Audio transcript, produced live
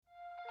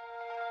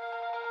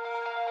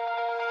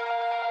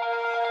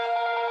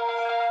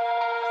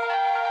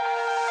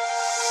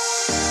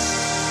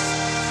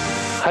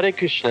Hare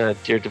Krishna,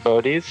 dear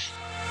devotees.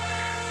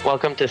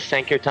 Welcome to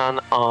Sankirtan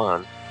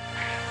On.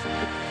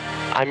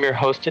 I'm your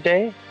host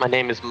today. My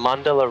name is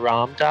Mandala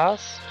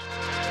Ramdas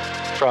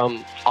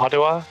from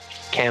Ottawa,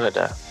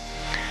 Canada.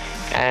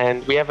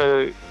 And we have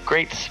a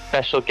great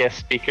special guest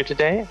speaker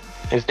today.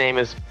 His name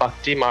is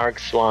Bhakti Marg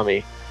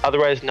Swami,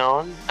 otherwise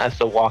known as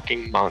the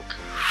Walking Monk.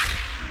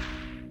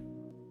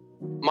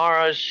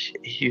 Maharaj,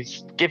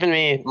 he's given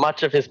me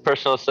much of his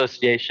personal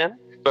association,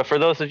 but for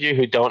those of you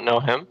who don't know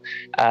him,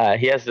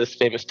 he has this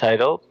famous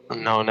title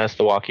known as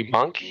the Walking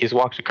Monk. He's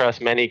walked across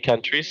many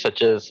countries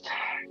such as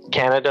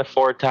Canada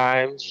 4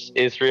 times,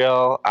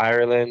 Israel,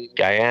 Ireland,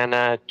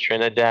 Guyana,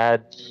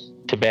 Trinidad,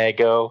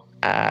 Tobago,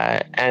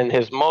 and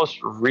his most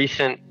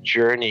recent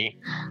journey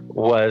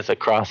was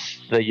across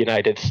the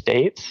United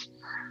States.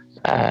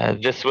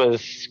 This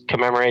was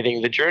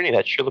commemorating the journey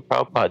that Srila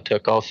Prabhupada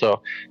took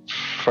also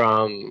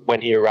from when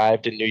he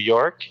arrived in New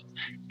York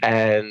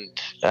and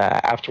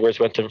afterwards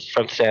went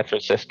from San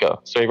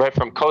Francisco. So he went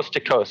from coast to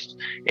coast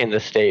in the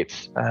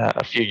States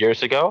a few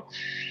years ago.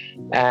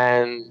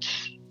 And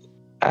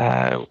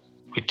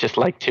we'd just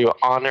like to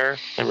honor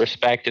and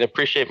respect and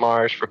appreciate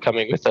Maharaj for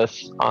coming with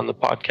us on the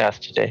podcast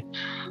today.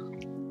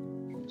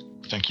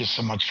 Thank you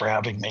so much for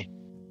having me.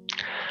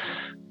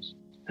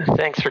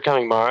 Thanks for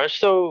coming, Maharaj.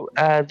 So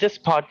this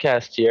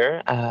podcast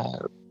here,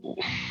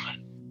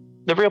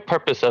 the real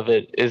purpose of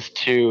it is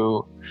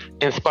to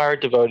inspire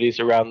devotees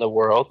around the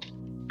world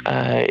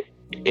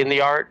in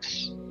the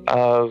arts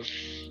of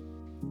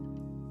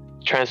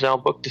transcendental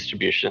book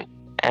distribution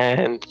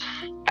and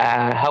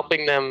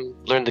helping them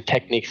learn the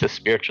techniques of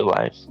spiritual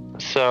life.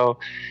 So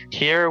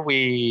here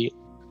we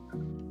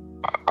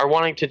are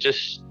wanting to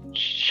just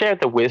share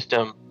the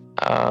wisdom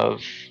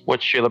of what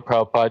Srila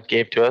Prabhupada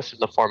gave to us in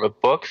the form of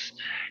books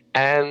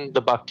and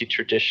the Bhakti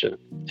tradition.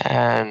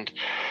 And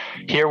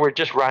here we're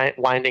just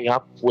winding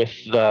up with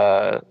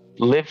the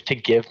Live to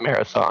Give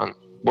marathon,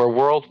 where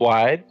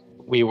worldwide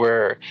we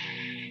were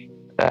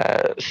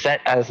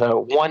set as a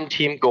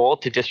one-team goal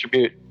to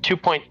distribute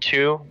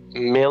 2.2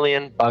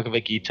 million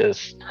Bhagavad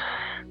Gitas.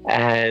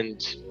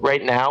 And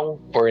right now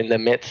we're in the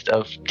midst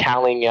of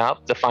tallying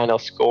up the final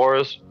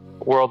scores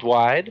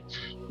worldwide.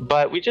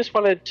 But we just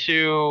wanted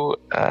to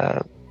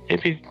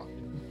maybe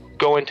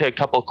go into a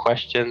couple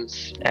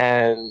questions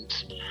and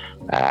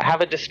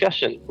have a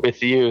discussion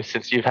with you,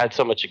 since you've had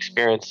so much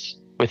experience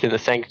within the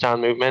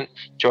Sankirtan movement,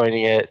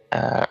 joining it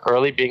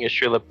early, being a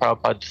Srila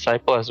Prabhupada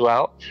disciple as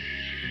well.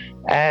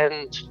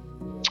 And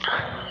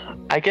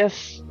I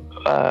guess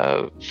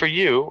for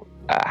you,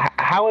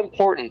 how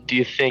important do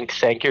you think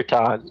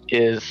Sankirtan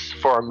is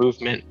for our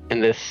movement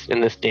in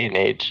this day and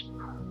age?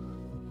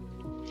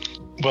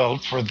 Well,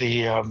 for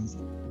the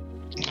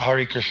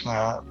Hare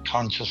Krishna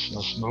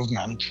consciousness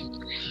movement,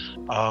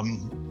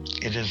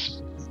 it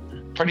is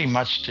pretty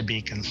much to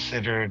be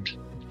considered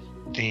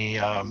the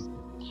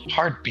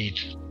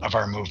heartbeat of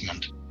our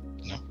movement.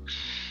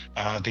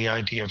 The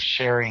idea of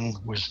sharing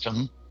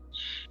wisdom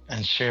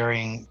and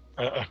sharing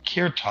a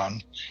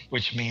kirtan,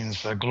 which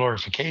means a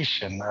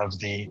glorification of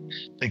the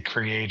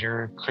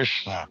creator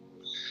Krishna.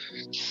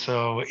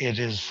 So it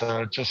is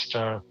just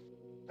a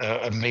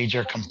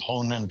major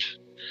component.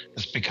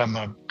 It's become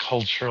a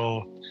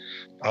cultural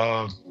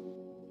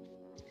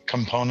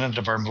component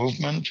of our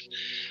movement,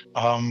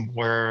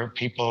 where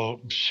people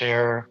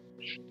share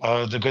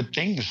the good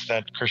things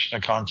that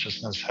Krishna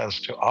consciousness has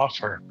to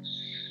offer.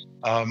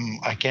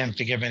 I can't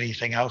think of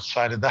anything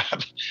outside of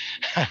that.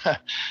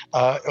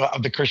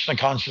 The Krishna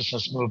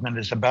consciousness movement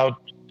is about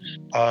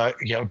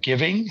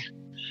giving,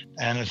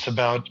 and it's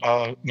about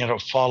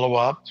follow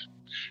up.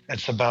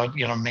 It's about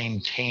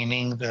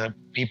maintaining the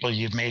people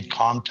you've made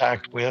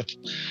contact with.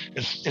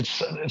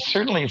 It's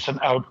certainly an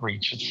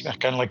outreach. It's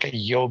kind of like a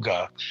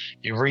yoga.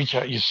 You reach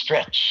out, you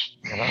stretch,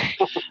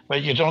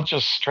 but you don't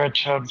just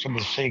stretch out for the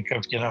sake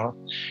of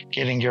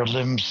getting your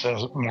limbs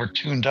more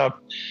tuned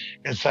up.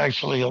 It's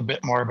actually a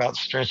bit more about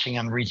stretching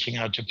and reaching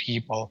out to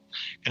people,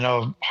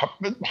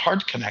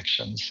 heart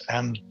connections.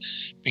 And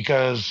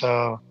because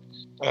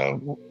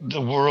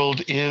the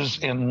world is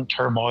in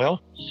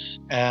turmoil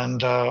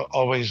and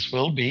always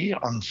will be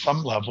on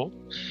some level.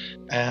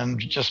 And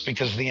just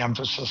because the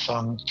emphasis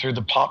through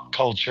the pop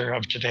culture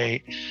of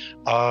today,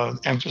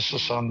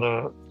 emphasis on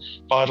the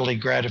bodily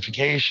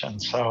gratification.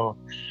 So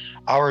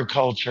our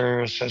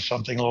culture says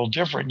something a little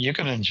different. You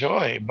can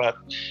enjoy, but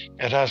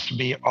it has to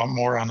be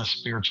more on a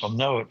spiritual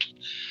note.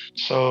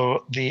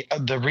 So the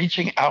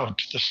reaching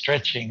out, the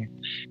stretching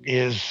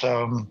is,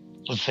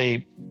 let's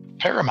say,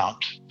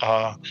 paramount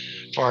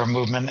for our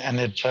movement. And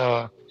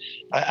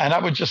and I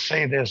would just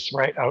say this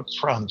right out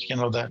front,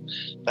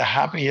 the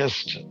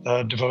happiest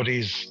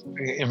devotees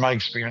in my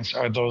experience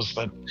are those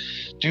that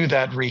do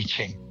that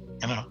reaching.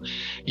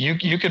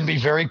 You can be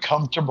very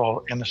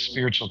comfortable in a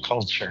spiritual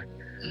culture.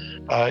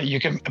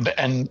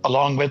 And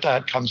along with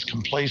that comes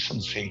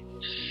complacency.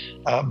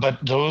 But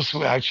those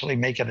who actually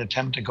make an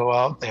attempt to go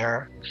out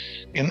there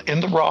in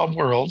the raw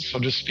world, so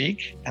to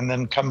speak, and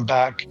then come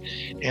back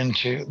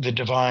into the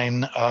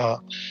divine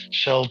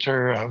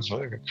shelter of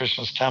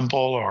Krishna's temple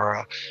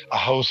or a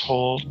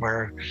household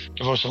where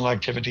devotional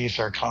activities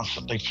are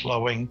constantly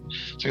flowing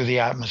through the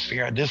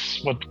atmosphere. This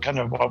is what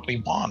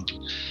we want.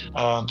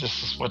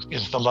 This is what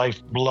is the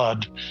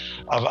lifeblood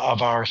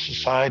of our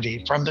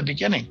society from the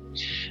beginning.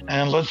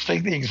 And let's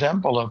take the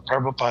example of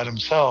Prabhupada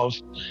himself.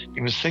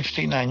 He was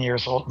 69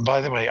 years old. And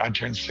by the way, I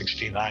turned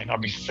 69. I'll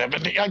be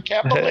 70. I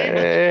can't believe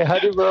it.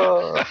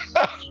 Haribol.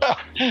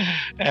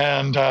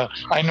 And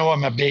I know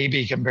I'm a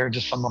baby compared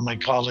to some of my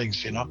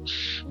colleagues,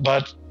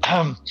 but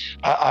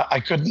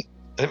I couldn't,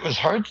 it was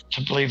hard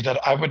to believe that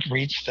I would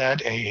reach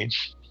that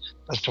age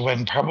as to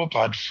when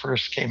Prabhupada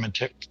first came and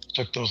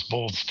took those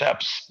bold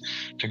steps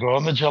to go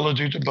on the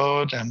Jaladuta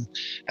boat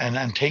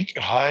and take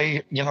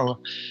high,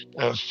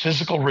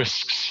 physical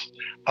risks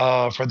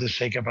for the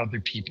sake of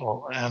other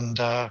people. And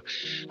I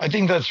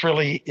think that's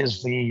really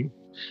is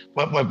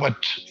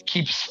what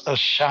keeps us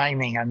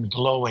shining and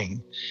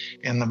glowing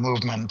in the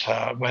movement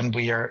when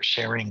we are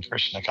sharing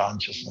Krishna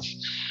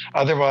consciousness.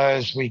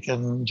 Otherwise, we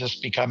can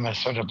just become a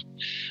sort of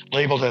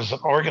labeled as an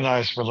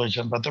organized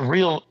religion, but the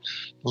real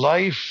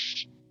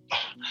life,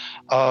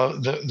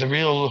 the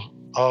real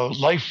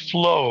life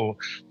flow,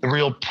 the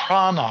real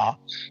prana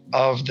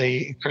of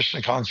the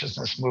Krishna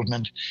consciousness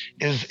movement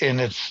is in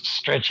its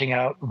stretching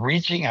out,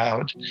 reaching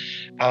out,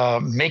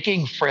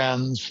 making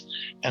friends,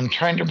 and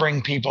trying to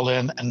bring people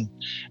in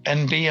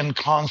and be in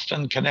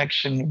constant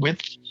connection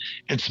with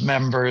its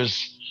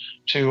members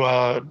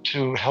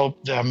to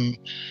help them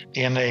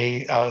in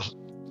a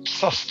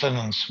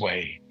sustenance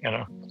way,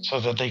 so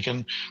that they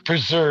can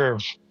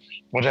preserve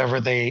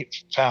whatever they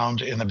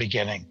found in the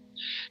beginning.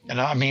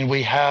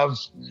 We have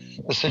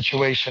a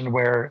situation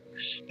where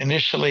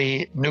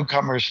initially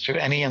newcomers to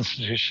any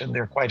institution,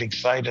 they're quite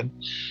excited,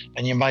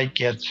 and you might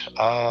get,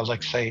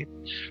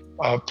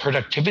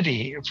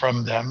 productivity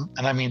from them.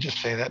 And I mean to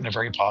say that in a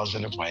very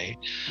positive way,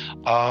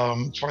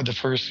 for the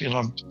first,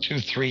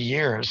 2-3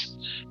 years.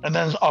 And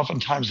then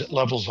oftentimes it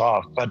levels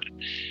off. But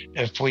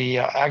if we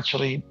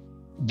actually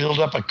build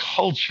up a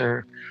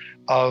culture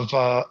of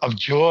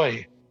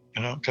joy,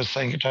 because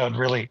Sankirtan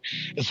really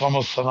is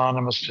almost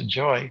synonymous to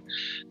joy,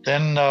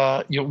 then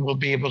you will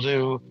be able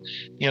to,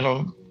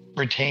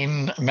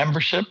 retain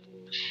membership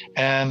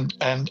and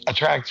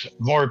attract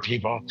more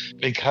people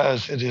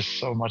because it is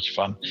so much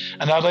fun.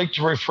 And I'd like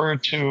to refer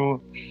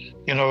to,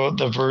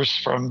 the verse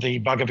from the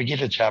Bhagavad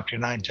Gita, chapter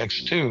 9,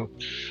 text 2,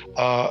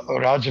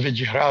 Raja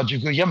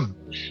Vijayaguyam,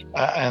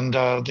 and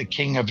the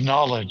king of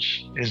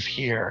knowledge is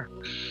here.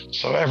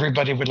 So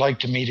everybody would like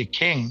to meet a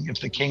king. If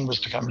the king was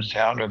to come to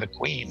town, or the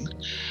queen,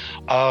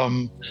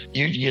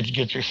 you'd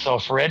get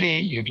yourself ready,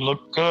 you'd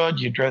look good,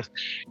 you'd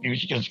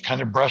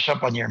kind of brush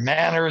up on your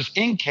manners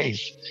in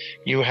case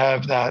you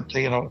have that,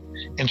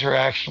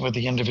 interaction with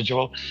the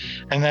individual.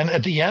 And then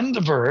at the end,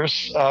 the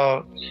verse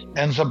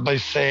ends up by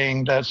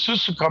saying that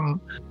Susukam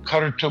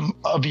Karatum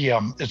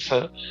Abhyam. It's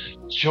a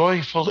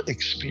joyful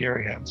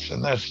experience.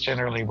 And that's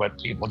generally what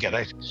people get.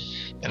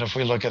 And if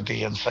we look at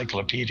the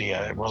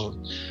encyclopedia, it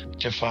will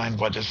define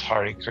what is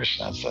Hare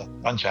Krishna. It's a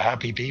bunch of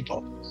happy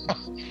people.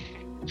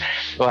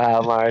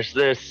 Wow, Marsh,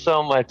 there's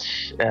so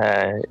much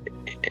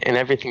in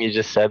everything you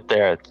just said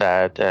there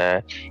that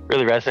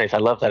really resonates. I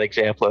love that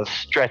example of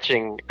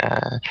stretching.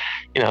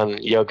 In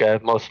yoga,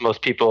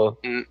 most people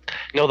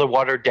know the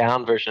watered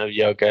down version of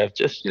yoga, of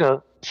just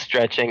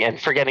stretching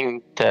and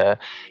forgetting to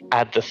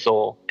add the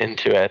soul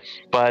into it.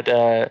 But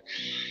I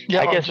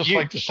guess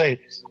like to say,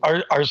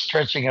 our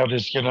stretching out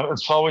is,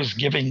 it's always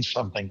giving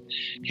something.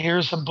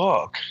 Here's a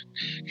book.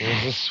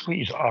 Here's a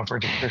sweet offer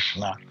to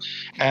Krishna.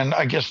 And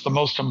I guess the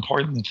most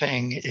important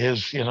thing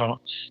is,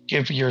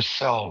 give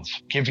yourself,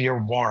 give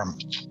your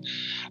warmth.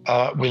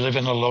 We live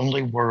in a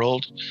lonely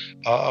world,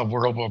 a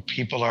world where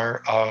people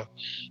are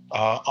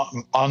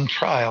on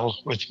trial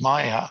with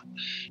Maya,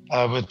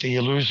 with the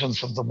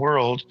illusions of the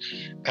world.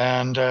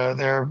 And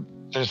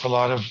there's a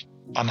lot of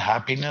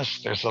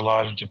unhappiness, there's a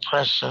lot of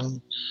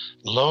depression,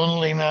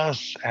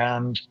 loneliness.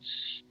 And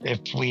if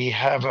we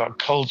have a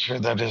culture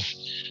that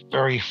is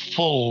very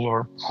full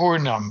or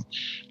purnam,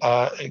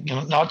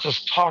 not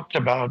just talked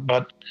about,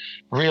 but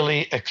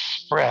really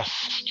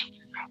expressed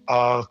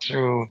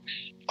through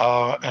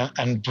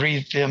and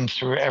breathed in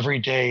through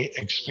everyday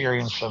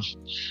experience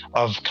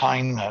of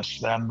kindness,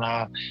 then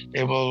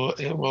it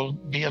will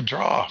be a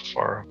draw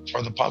for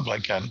the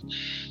public and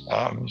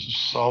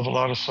solve a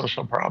lot of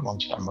social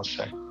problems, I must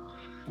say.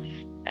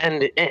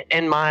 And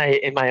in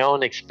my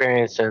own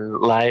experience in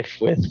life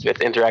with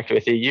interacting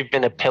with you, you've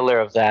been a pillar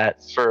of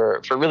that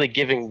for really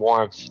giving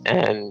warmth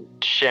and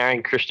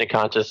sharing Krishna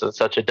consciousness in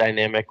such a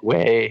dynamic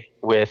way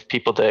with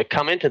people to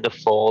come into the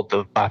fold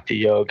of Bhakti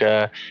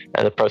Yoga,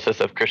 the process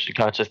of Krishna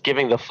consciousness,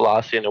 giving the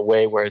philosophy in a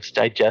way where it's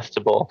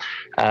digestible,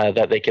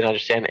 that they can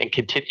understand and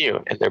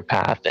continue in their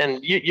path. And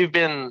you've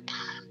been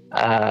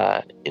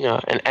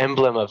an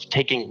emblem of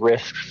taking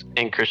risks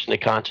in Krishna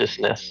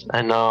consciousness.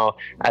 I know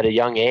at a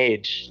young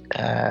age,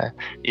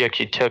 you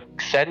actually took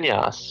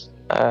sannyas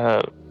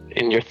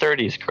in your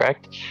 30s,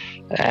 correct?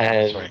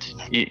 And right.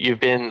 you've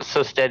been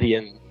so steady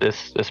in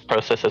this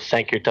process of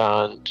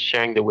Sankirtan,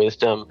 sharing the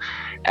wisdom,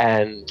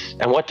 and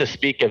what to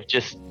speak of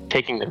just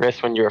taking the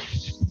risk when you're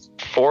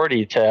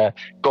 40 to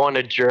go on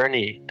a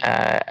journey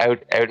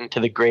out into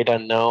the great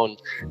unknown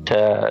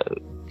to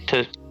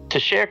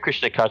share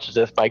Krishna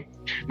consciousness by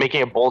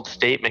making a bold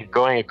statement,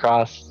 going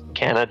across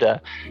Canada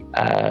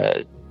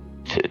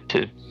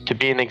to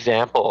be an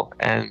example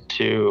and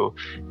to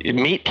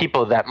meet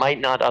people that might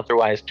not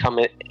otherwise come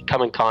in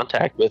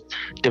contact with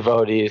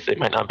devotees. They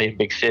might not be in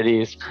big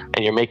cities,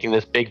 and you're making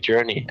this big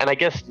journey. And I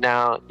guess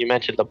now you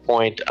mentioned the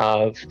point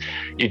of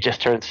you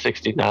just turned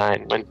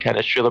 69 when kind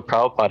of Srila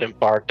Prabhupada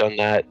embarked on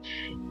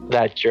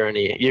that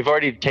journey. You've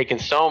already taken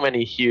so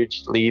many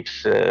huge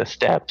leaps,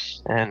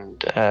 steps,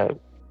 and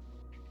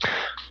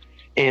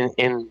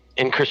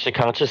in Krishna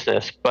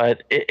consciousness.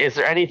 But is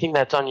there anything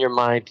that's on your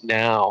mind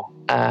now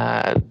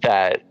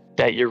that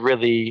you're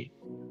really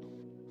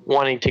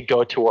wanting to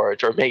go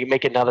towards, or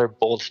make another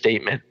bold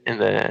statement in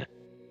the?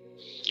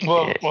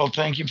 Well,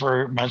 thank you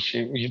very much.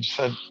 You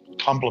said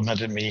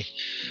complimented me.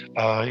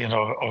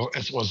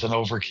 It was an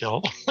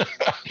overkill,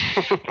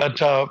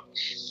 but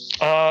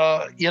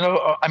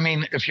I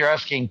mean, if you're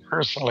asking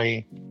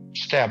personally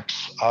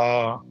steps,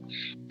 I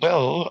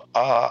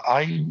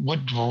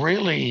would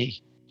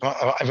really.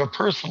 I have a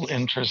personal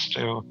interest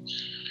to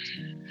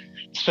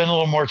spend a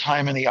little more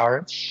time in the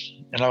arts.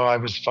 I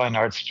was a fine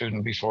art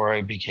student before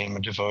I became a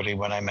devotee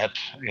when I met,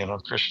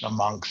 Krishna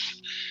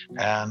monks.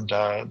 And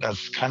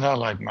that's kind of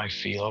like my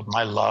field,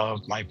 my love,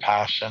 my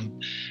passion.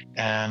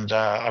 And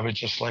I would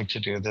just like to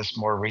do this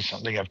more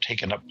recently. I've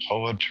taken up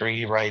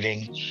poetry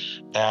writing.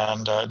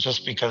 And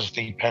just because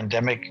the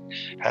pandemic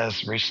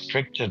has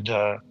restricted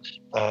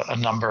a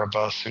number of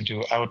us who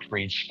do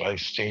outreach by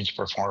stage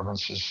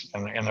performances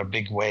in a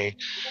big way.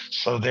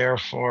 So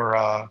therefore,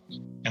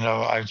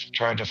 I've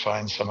tried to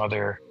find some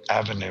other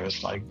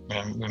avenues. Like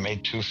we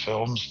made 2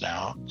 films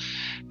now,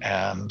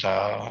 and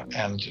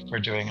we're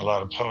doing a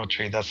lot of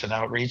poetry. That's an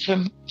outreach.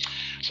 And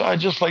so I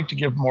just like to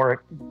give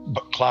more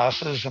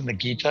classes in the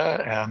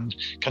Gita and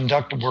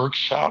conduct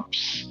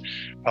workshops,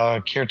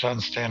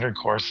 Kirtan standard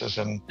courses,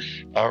 and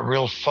a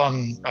real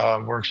fun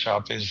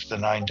workshop is the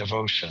 9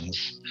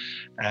 devotions.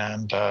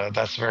 And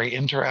that's very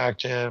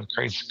interactive,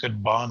 creates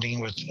good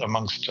bonding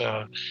amongst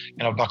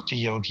bhakti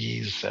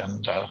yogis,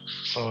 and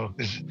so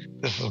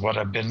this is what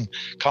I've been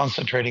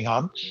concentrating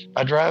on.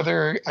 I'd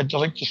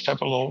like to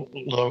step a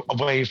little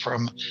away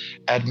from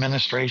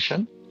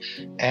administration,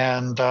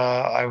 and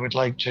I would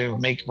like to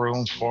make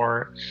room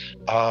for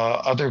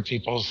other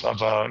people's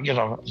of a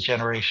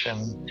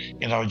generation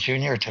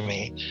junior to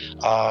me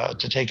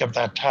to take up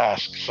that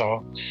task.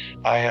 So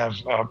I have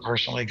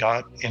personally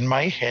got in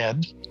my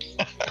head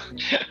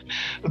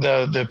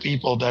the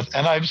people that,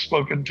 and I've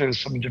spoken to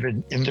some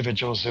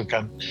individuals who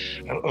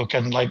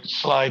can like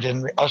slide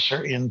in,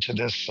 usher into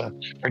this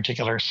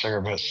particular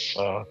service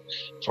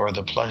for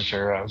the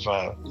pleasure of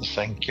the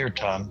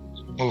Sankirtan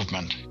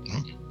movement.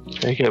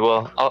 Very good.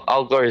 Well,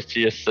 all glories to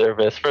your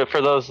service. For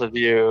those of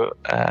you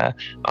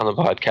on the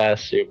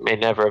podcast who may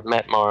never have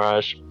met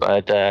Maharaj,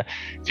 but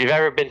if you've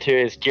ever been to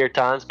his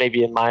kirtans,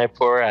 maybe in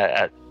Mayapur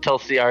at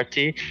Tulsi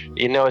Arti,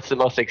 it's the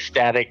most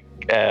ecstatic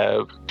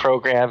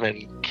program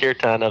and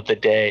kirtan of the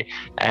day.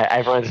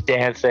 Everyone's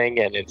dancing,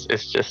 and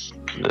it's just.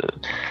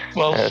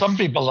 Some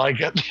people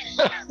like it.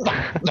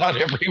 Not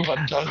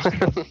everyone does.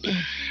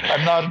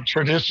 I'm not a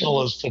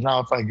traditionalist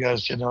enough, I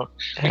guess.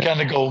 We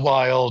kind of go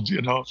wild.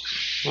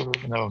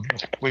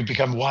 We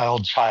become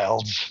wild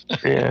childs.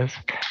 Yes,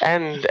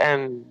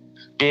 and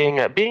being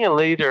a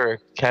leader,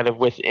 kind of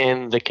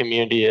within the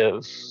community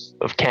of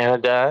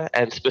Canada,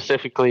 and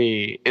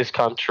specifically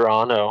ISKCON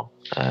Toronto.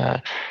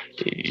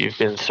 You've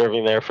been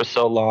serving there for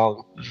so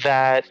long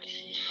that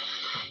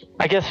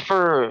I guess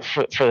for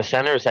the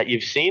centers that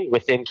you've seen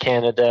within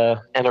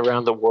Canada and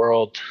around the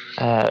world,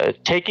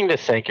 taking the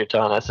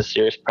Sankirtan as a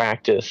serious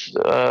practice,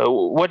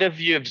 what have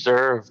you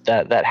observed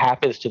that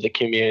happens to the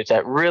communities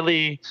that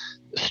really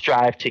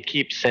strive to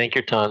keep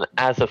Sankirtan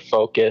as a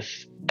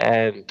focus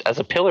and as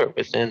a pillar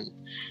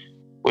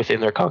within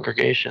their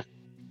congregation?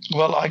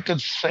 Well, I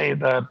could say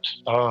that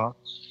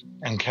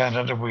in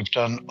Canada we've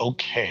done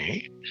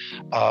okay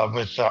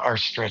with our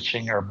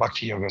stretching, our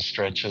Bhakti Yoga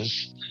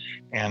stretches,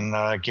 and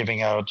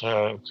giving out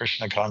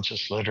Krishna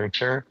conscious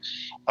literature.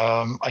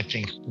 I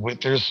think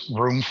there's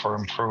room for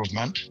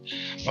improvement.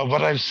 But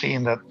what I've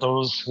seen that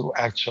those who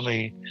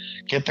actually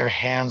get their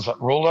hands,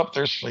 roll up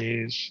their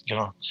sleeves,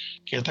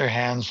 get their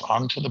hands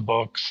onto the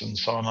books and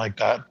so on like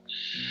that,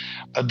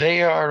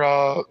 they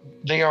are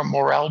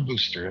morale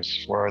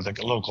boosters for the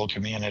local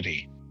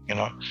community.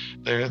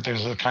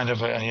 There's a kind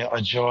of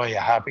a joy, a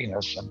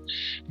happiness, and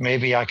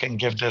maybe I can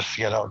give this,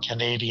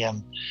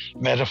 Canadian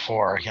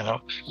metaphor.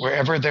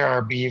 Wherever there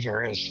are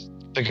beavers,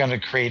 they're going to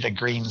create a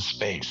green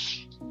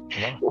space.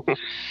 You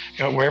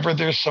know, wherever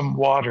there's some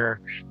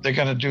water, they're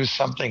going to do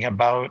something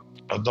about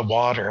the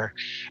water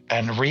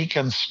and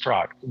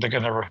reconstruct. They're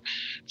going to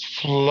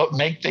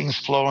make things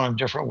flow in a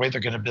different way.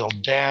 They're going to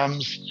build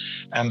dams,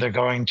 and they're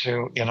going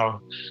to,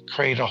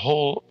 create a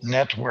whole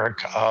network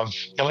of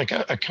like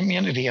a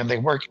community. And they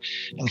work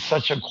in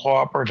such a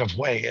cooperative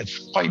way.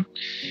 It's quite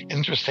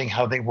interesting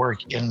how they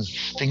work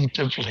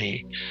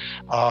instinctively,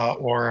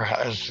 or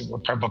as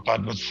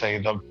Prabhupada would say,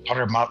 the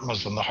Paramatma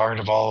is in the heart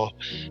of all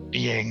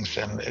beings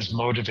and is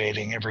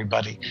motivating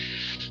everybody.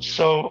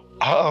 So,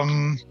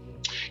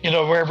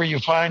 wherever you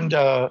find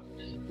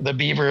the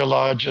beaver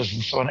lodges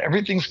and so on,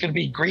 everything's going to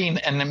be green,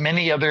 and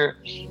many other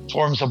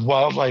forms of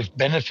wildlife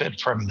benefit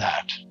from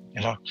that.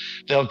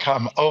 They'll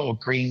come,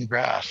 green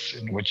grass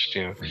in which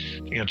to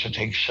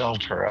take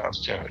shelter of.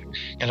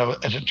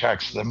 It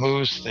attracts the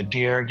moose, the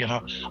deer,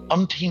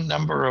 umpteen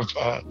number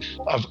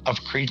of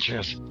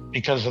creatures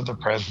because of the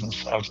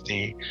presence of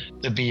the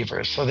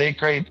beavers. So they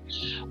create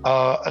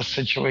a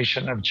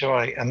situation of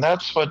joy, and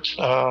that's what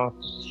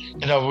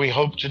we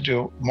hope to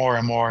do more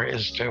and more,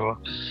 is to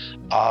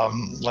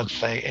let's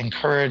say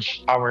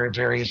encourage our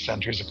various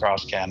centers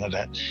across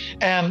Canada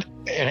and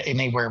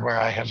anywhere where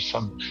I have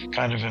some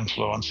kind of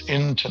influence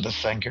into the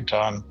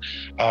Sankirtan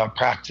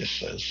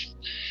practices.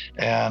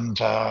 And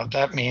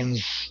that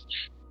means,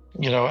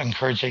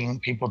 encouraging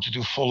people to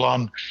do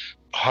full-on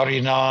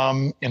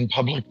Harinam in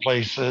public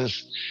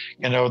places,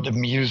 the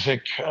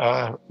music,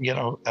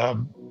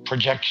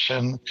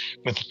 projection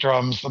with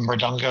drums, the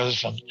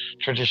mridangas and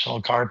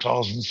traditional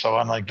kartals and so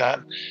on like that.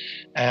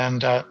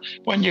 And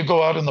when you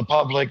go out in the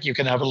public, you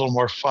can have a little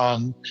more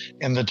fun.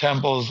 In the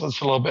temples,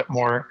 it's a little bit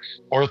more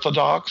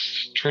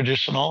orthodox,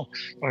 traditional.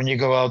 When you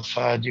go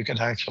outside, you can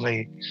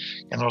actually,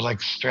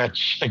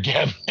 stretch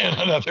again in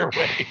another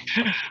way,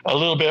 a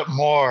little bit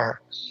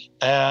more.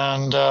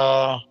 And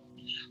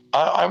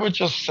I would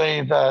just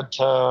say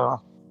that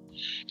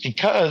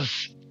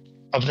because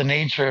of the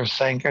nature of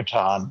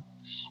Sankirtan,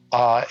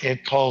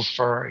 it calls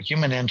for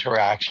human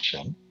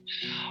interaction.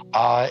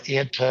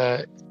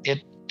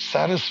 It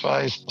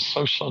satisfies a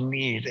social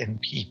need in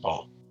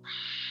people.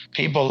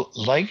 People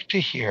like to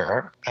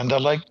hear and they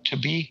like to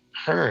be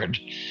heard.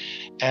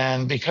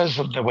 And because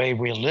of the way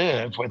we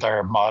live with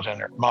our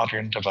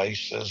modern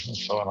devices and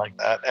so on like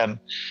that, and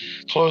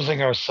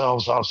closing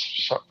ourselves off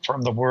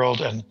from the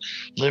world and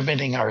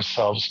limiting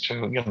ourselves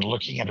to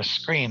looking at a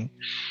screen,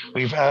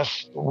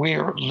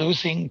 we're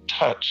losing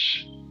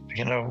touch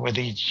with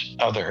each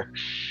other.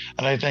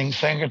 And I think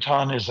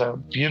Sankirtan is a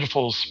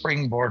beautiful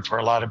springboard for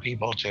a lot of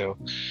people to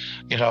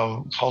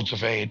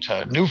cultivate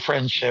new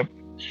friendship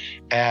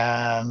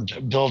and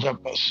build up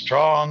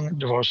strong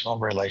devotional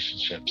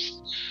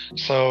relationships.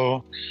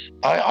 So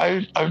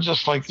I would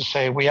just like to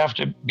say we have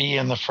to be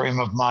in the frame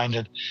of mind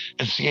that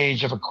it's the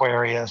age of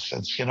Aquarius.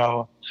 It's,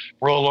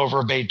 roll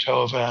over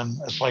Beethoven.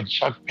 It's like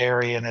Chuck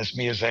Berry and his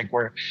music.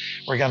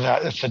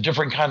 It's a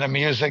different kind of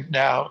music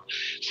now.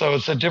 So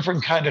it's a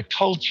different kind of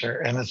culture,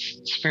 and it's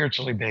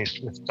spiritually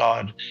based with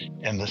God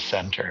in the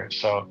center.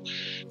 So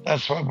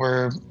that's what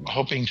we're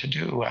hoping to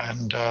do.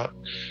 And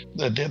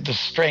the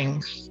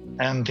strength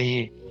and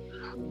the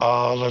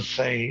let's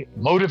say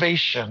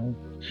motivation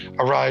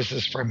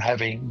arises from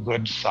having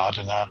good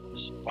sadhana,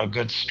 a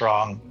good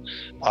strong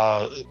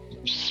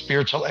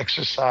spiritual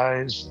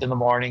exercise in the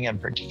morning in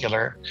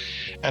particular,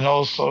 and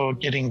also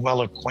getting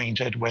well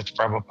acquainted with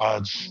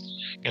Prabhupada's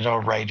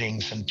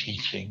writings and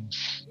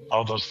teachings.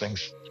 All those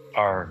things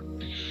are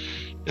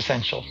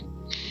essential.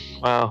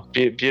 Wow,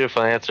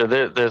 beautiful answer.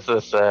 There's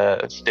this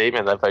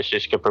statement that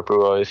Vaisheshika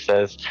Prabhu always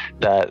says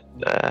that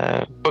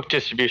book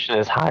distribution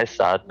is high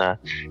sadhana,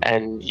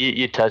 and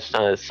you touched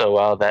on it so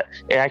well, that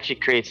it actually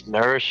creates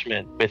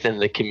nourishment within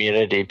the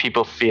community.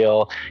 People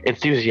feel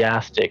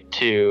enthusiastic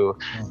to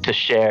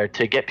share,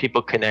 to get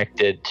people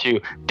connected, to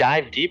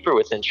dive deeper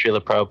within Srila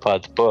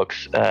Prabhupada's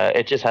books.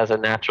 It just has a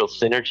natural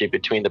synergy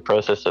between the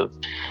process of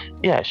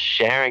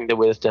sharing the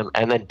wisdom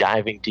and then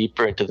diving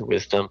deeper into the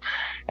wisdom.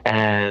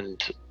 And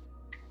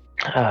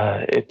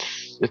it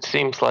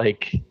seems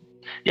like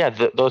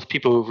those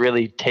people who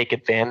really take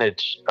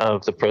advantage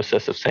of the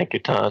process of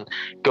Sankirtan,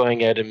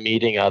 going out and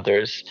meeting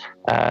others,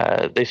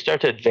 they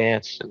start to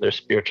advance in their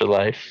spiritual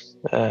life,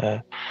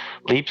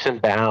 leaps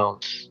and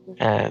bounds.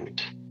 And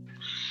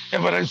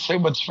but I'd say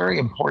what's very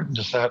important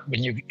is that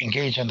when you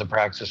engage in the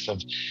practice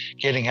of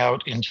getting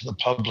out into the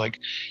public,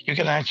 you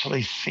can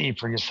actually see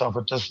for yourself.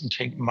 It doesn't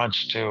take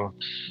much to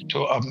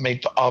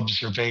make the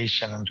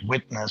observation and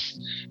witness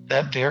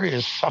that there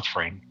is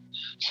suffering.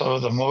 So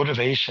the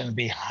motivation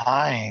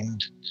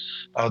behind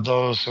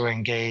those who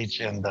engage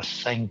in the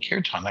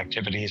Sankirtan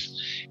activities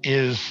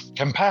is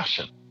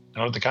compassion.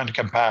 The kind of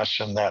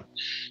compassion that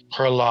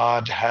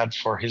Prahlad had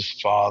for his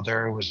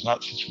father, who was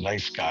not such a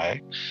nice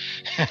guy,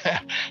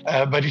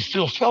 but he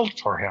still felt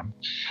for him.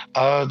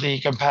 The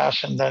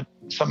compassion that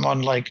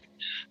someone like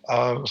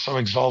so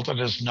exalted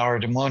as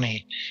Narada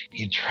Muni.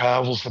 He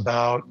travels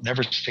about,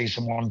 never stays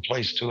in one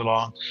place too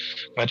long,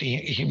 but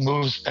he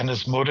moves, and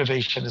his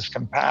motivation is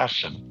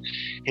compassion.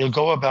 He'll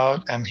go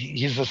about, and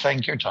he's a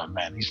Sankirtan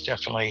man. He's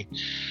definitely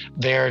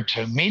there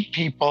to meet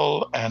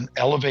people and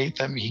elevate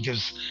them. He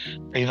gives,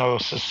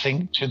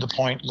 succinct, to the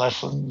point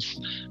lessons.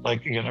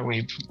 Like,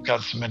 we've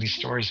got so many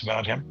stories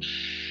about him.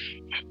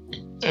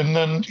 And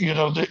then,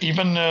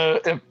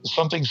 even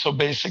something so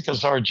basic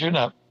as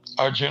Arjuna,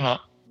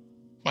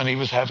 when he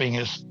was having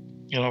his,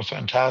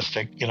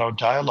 fantastic,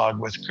 dialogue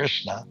with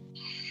Krishna,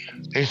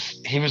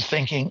 he was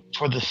thinking,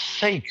 for the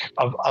sake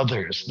of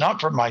others, not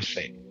for my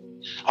sake.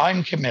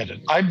 I'm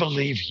committed. I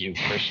believe you,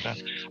 Krishna.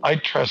 I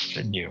trust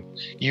in you.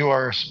 You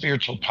are a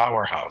spiritual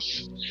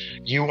powerhouse.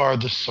 You are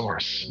the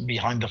source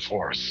behind the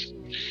force.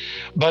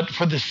 But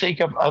for the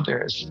sake of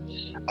others,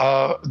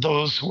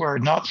 those who are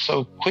not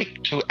so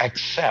quick to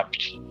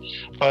accept,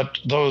 but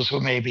those who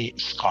may be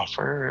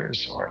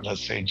scoffers, or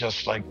let's say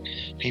just like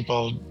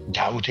people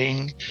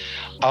doubting,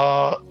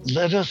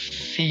 let us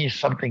see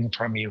something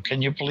from you.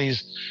 Can you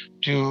please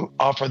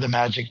offer the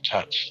magic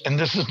touch? And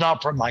this is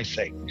not for my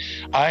sake.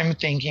 I'm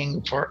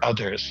thinking for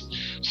others.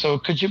 So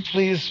could you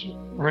please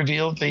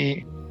reveal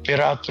the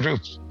Virat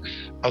Rup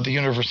of the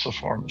universal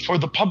form for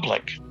the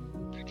public?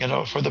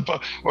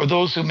 Or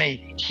those who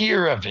may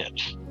hear of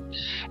it,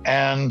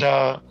 and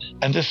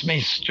this may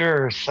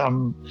stir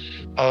some,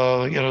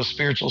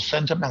 spiritual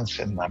sentiments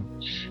in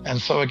them.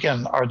 And so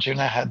again,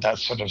 Arjuna had that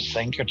sort of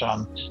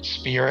Sankirtan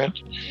spirit,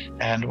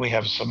 and we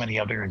have so many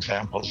other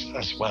examples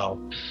as well.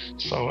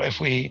 So if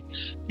we,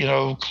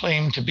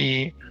 claim to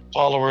be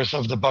followers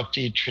of the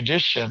Bhakti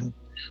tradition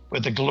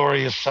with a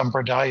glorious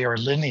sampradaya or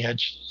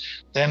lineage,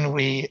 then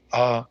we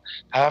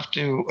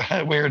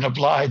we're an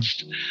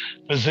obliged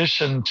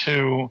position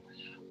to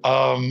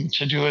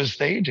do as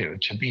they do,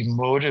 to be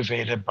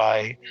motivated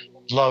by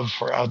love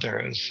for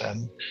others,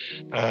 and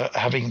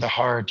having the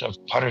heart of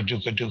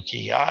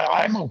paradukadukhi.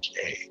 I'm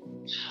okay.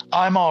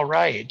 I'm all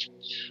right.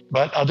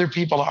 But other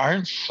people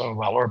aren't so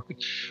well, or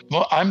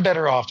I'm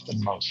better off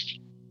than most.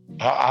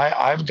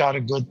 I've got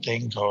a good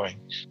thing going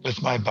with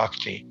my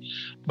bhakti,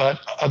 but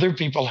other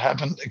people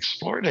haven't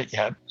explored it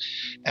yet.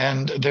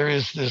 And there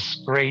is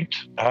this great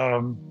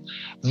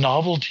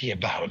novelty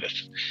about it.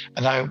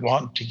 And I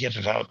want to get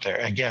it out there.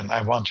 Again,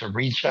 I want to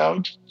reach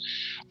out.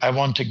 I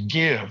want to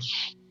give,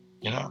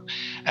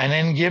 and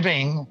in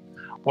giving,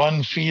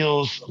 one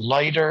feels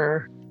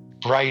lighter,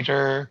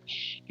 brighter.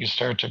 You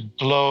start to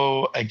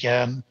glow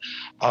again.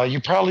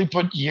 You probably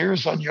put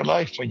years on your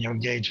life when you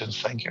engage in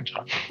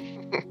Sankirtan.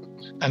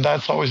 And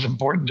that's always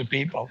important to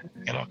people,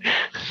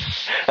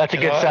 That's a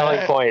good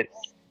selling point.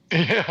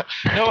 Yeah.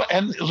 No,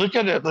 and look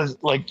at it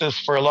like this.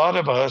 For a lot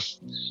of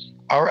us,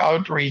 our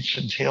outreach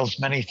entails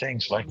many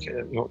things, like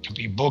it could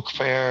be book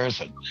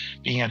fairs and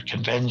being at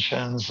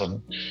conventions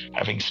and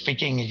having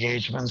speaking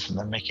engagements, and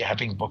then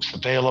having books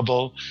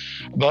available.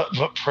 But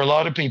for a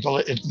lot of people,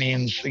 it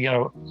means,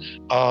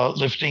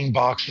 lifting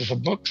boxes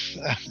of books.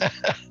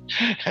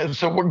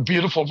 It's a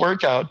beautiful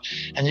workout,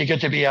 and you get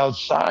to be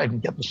outside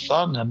and get the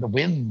sun and the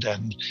wind,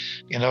 and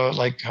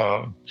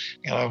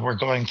we're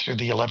going through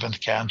the 11th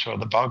canto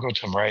of the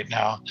Bhagavatam right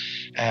now,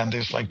 and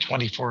there's like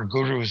 24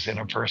 gurus in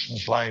a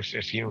person's life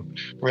if you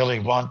really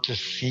want to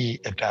see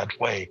it that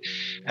way.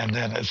 And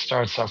then it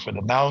starts off with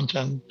a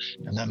mountain,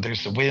 and then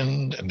there's the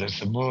wind, and there's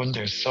the moon.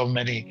 There's so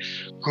many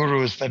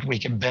gurus that we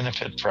can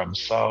benefit from.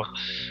 So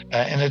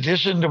in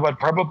addition to what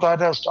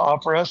Prabhupada has to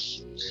offer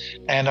us,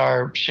 and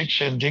our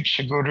Shiksha and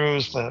Diksha gurus,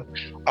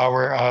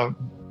 our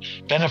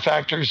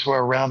benefactors who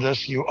are around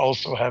us, you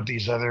also have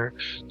these other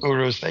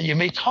gurus that you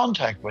make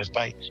contact with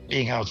by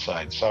being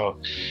outside. So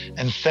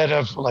instead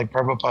of, like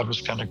Prabhupada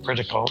was kind of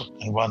critical,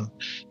 and one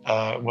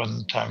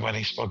time when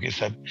he spoke, he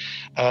said,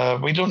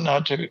 we do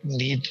not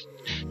need,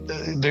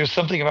 there's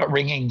something about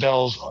ringing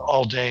bells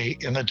all day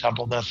in the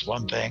temple, that's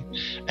one thing,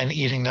 and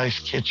eating nice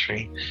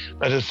khichdi,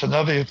 but it's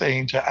another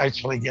thing to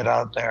actually get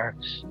out there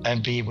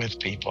and be with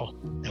people,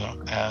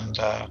 and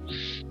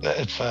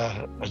it's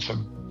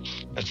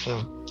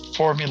a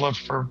formula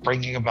for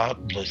bringing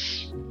about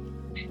bliss.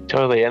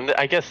 Totally. And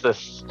I guess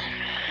this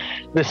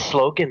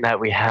slogan that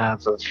we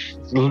have of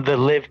the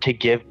Live to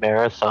Give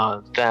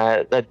marathon,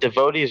 that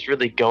devotees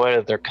really go out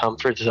of their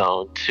comfort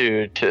zone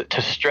to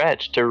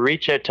stretch, to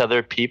reach out to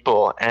other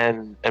people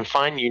and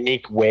find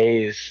unique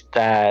ways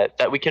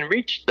that we can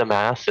reach the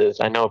masses.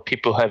 I know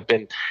people have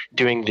been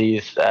doing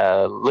these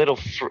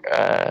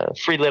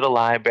free little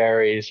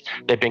libraries.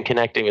 They've been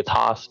connecting with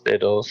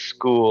hospitals,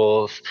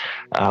 schools,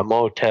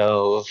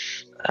 motels.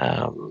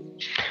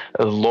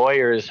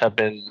 Lawyers have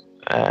been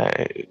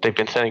they've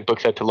been sending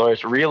books out to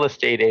lawyers, real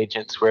estate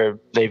agents, where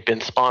they've been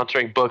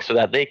sponsoring books so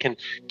that they can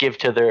give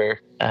to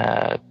their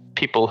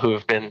people who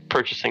have been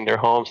purchasing their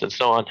homes and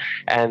so on.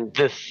 And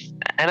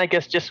I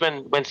guess just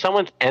when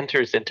someone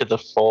enters into the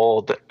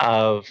fold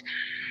of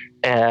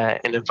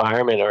an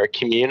environment or a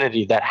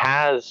community that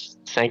has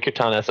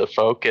Sankirtan as a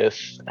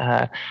focus,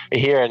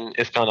 here in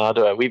ISKCON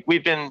Adwa,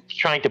 we've been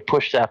trying to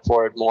push that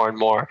forward more and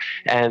more.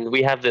 And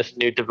we have this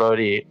new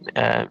devotee,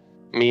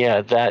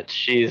 Mia, that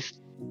she's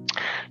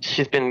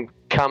been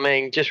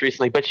coming just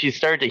recently, but she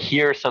started to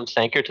hear some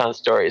Sankirtan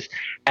stories,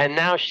 and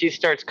now she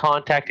starts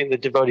contacting the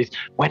devotees.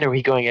 When are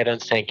we going out on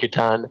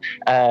Sankirtan?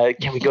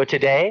 Can we go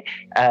today?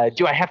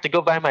 Do I have to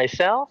go by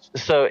myself?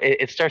 So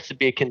it starts to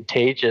be a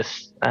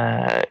contagious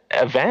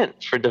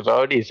event for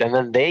devotees, and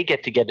then they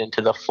get to get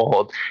into the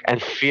fold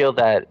and feel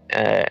that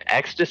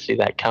ecstasy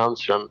that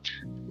comes from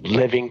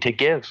living to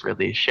give,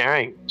 really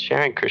sharing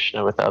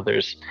Krishna with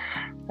others,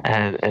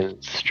 and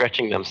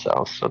stretching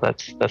themselves. So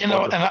that's and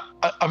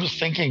I was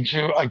thinking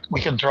too, like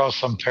we can draw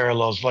some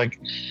parallels. Like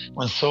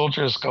when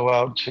soldiers go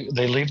out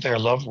they leave their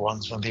loved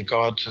ones and they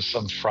go out to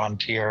some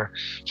frontier,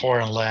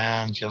 foreign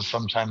land,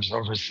 sometimes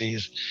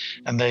overseas,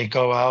 and they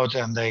go out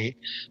and they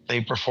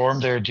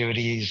perform their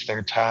duties,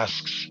 their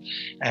tasks,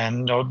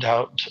 and no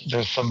doubt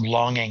there's some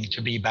longing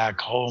to be back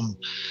home.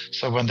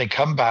 So when they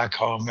come back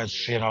home,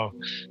 it's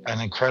an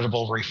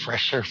incredible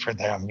refresher for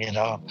them, and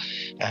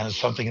it's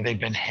something they've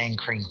been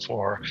hankering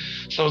for.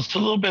 So it's a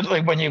little bit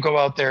like when you go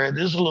out there, it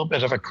is a little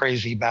bit of a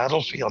crazy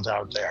battlefield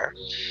out there,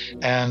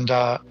 and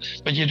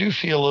but you do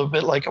feel a little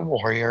bit like a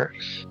warrior,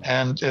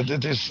 and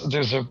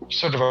there's a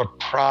sort of a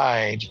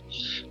pride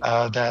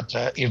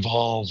that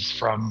evolves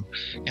from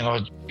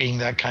being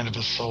that kind of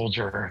a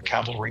soldier, or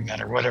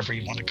cavalryman, or whatever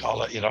you want to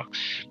call it.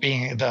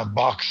 Being the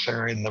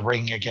boxer in the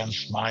ring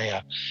against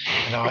Maya.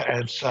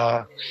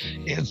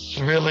 It's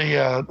really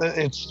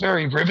it's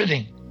very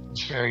riveting.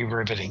 It's very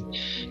riveting.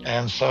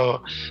 And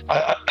so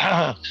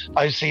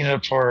I've seen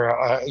it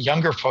for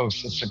younger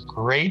folks. It's a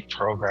great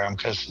program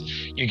because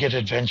you get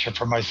adventure.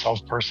 For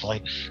myself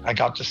personally, I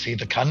got to see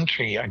the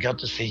country. I got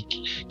to see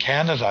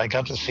Canada. I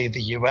got to see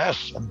the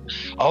US. And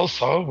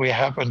also we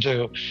happened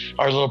to,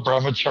 our little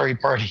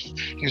brahmachari party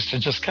used to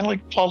just kind of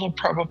like follow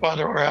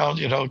Prabhupada around,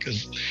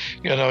 because,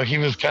 he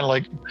was kind of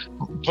like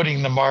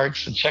putting the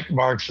marks and check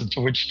marks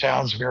into which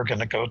towns we were going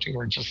to go to.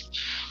 We're just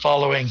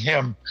following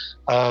him.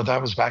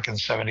 That was back in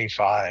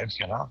 75,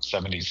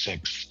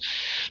 76.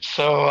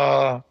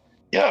 So,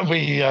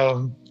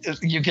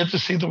 you get to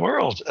see the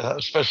world,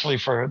 especially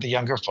for the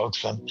younger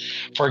folks. And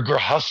for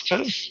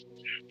grahastas,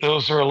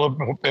 those are a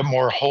little bit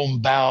more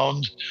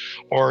homebound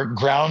or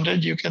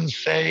grounded, you can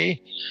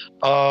say.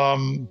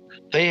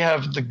 They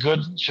have the good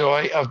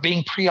joy of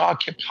being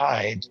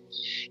preoccupied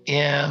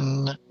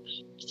in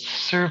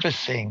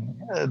servicing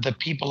the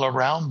people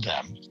around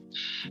them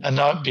and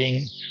not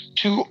being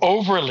too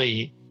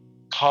overly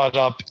caught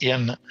up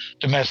in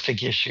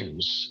domestic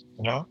issues.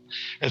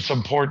 It's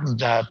important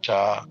that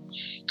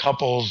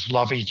couples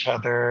love each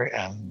other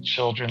and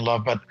children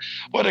love, but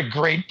what a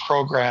great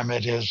program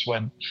it is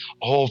when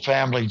a whole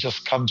family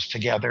just comes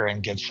together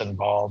and gets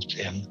involved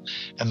in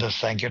the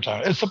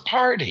Sankirtan. It's a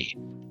party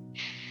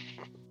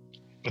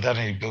without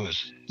any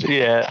booze.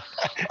 Yeah,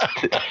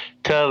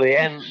 totally.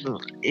 And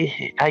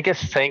I guess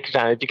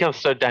Sankirtan, it becomes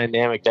so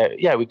dynamic that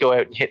we go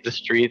out and hit the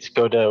streets,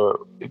 go to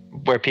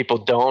where people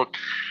don't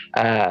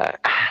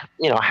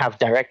have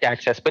direct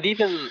access. But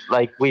even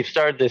like we've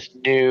started this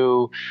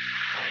new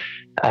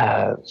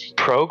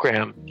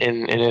program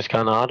in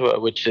ISKCON Ottawa,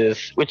 which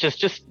is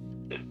just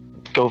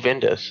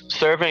Govindas,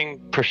 serving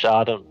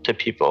prasadam to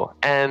people.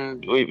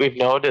 And we've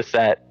noticed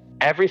that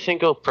every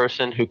single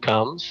person who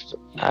comes,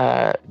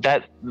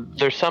 that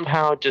they're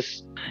somehow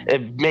just,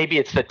 maybe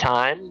it's the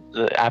time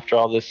after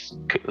all this,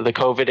 the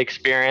COVID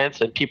experience,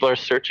 and people are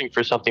searching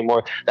for something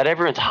more, that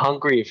everyone's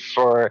hungry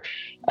for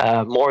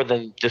more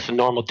than just a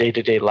normal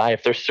day-to-day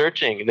life. They're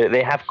searching,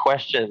 they have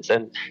questions,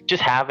 and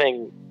just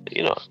having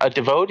a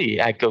devotee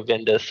at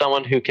Govinda,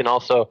 someone who can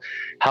also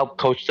help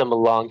coach them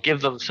along,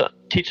 teach them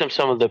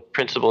some of the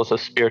principles of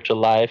spiritual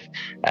life,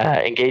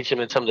 engage them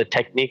in some of the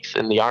techniques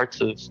and the arts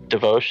of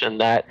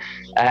devotion,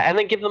 and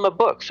then give them a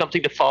book,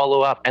 something to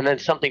follow up, and then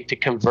something to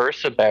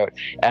converse about.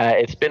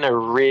 It's been a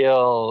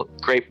real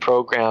great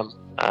program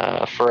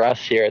for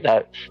us here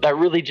that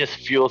really just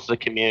fuels the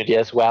community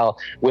as well,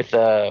 with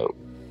the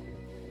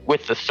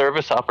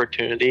service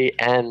opportunity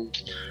and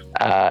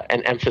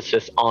an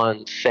emphasis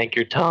on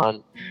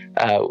Sankirtan,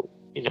 as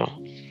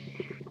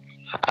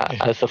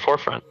the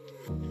forefront.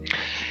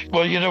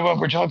 Well, when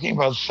we're talking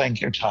about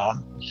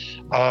Sankirtan,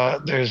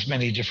 there's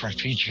many different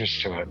features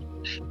to it.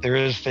 There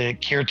is the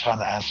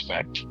Kirtan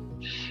aspect.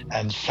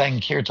 And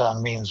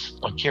Sankirtan means,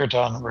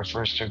 Kirtan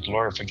refers to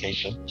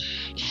glorification.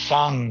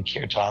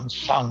 Sankirtan,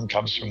 sang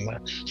comes from the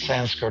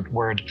Sanskrit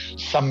word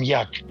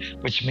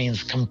samyak, which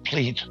means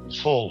complete,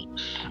 full,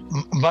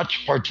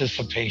 much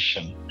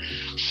participation.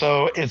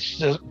 So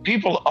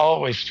people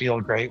always feel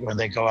great when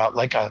they go out,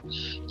 like a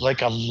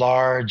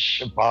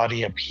large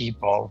body of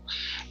people,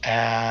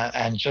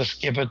 and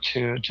just give it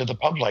to the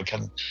public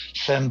and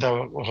send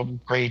a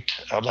great,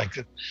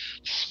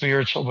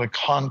 spiritual but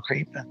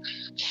concrete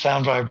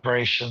sound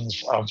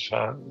vibrations of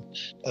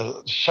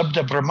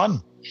Shabda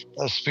Brahman,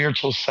 a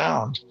spiritual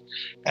sound.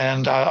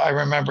 And I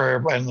remember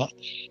when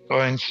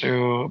going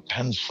through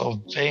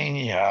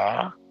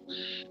Pennsylvania,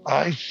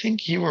 I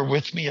think you were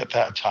with me at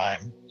that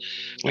time.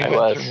 We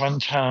went to one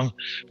town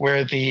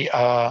where the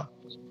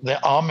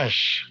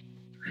Amish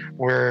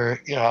were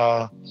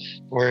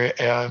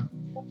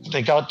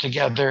they got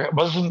together. It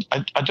wasn't.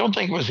 I don't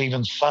think it was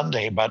even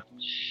Sunday, but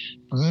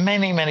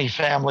many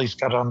families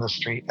got on the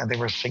street and they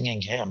were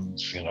singing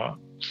hymns.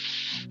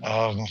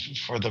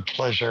 For the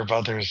pleasure of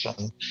others.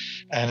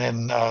 And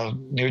in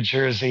New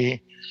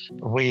Jersey,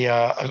 we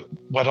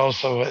what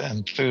also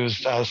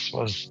enthused us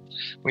was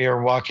we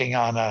were walking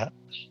on a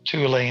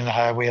 2-lane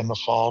highway in the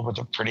fall with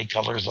the pretty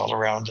colors all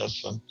around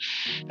us,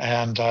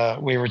 and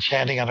we were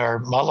chanting on our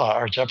mullah,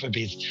 our japa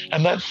beads,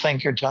 and that's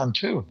Sankirtan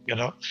too,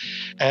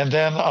 And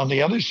then on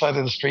the other side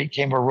of the street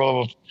came a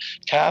row of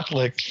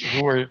Catholics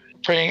who were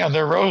praying on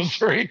their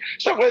rosary.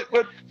 So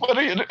what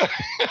are you doing?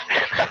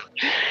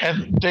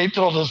 And they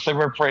told us they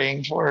were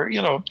praying for,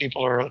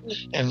 people who are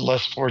in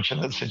less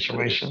fortunate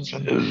situations.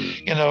 And,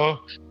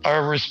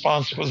 our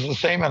response was the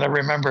same. And I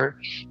remember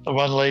the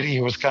one lady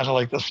who was kind of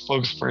like the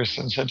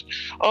spokesperson said,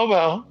 "Oh,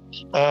 well,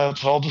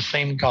 it's all the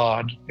same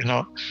God,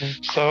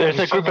 So there's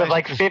a group of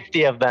like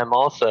 50 of them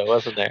also,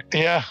 wasn't there?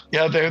 Yeah.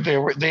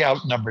 They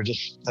outnumbered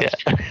us.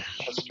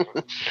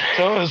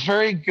 So it was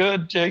very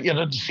good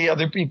to see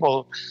other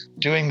people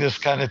doing this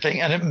kind of thing,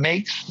 and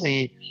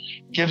it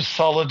gives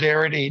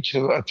solidarity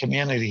to a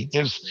community,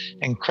 gives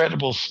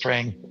incredible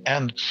strength,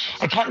 and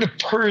a kind of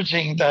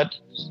purging that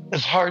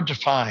is hard to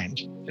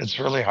find. It's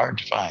really hard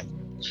to find.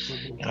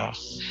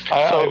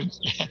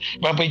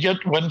 When we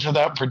went to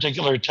that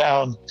particular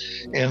town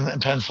in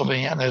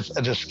Pennsylvania, and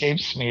it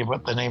escapes me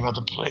what the name of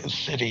the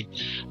city,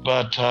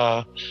 but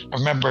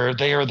remember,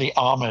 they are the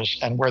Amish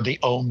and we're the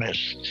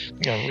Omish.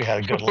 We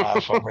had a good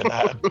laugh over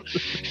that.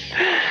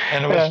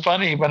 And it was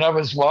funny when I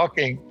was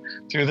walking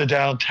through the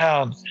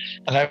downtown,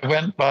 and I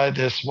went by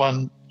this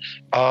one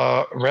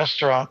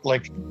restaurant,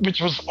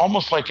 which was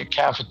almost like a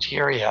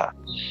cafeteria,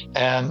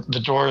 and the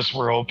doors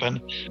were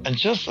open. And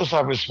just as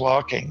I was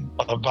walking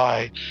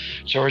by,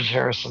 George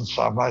Harrison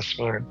saw my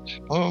word,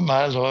 "Oh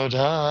my Lord,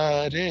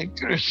 Hare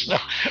Krishna."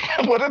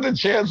 What are the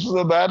chances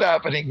of that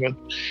happening with,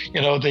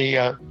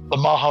 the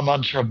Maha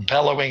Mantra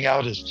bellowing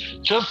out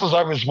just as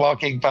I was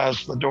walking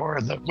past the door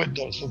and the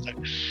windows,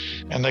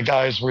 and the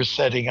guys were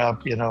setting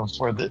up,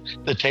 for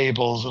the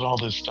tables and all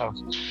this stuff.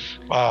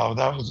 Wow,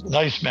 that was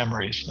nice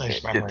memories.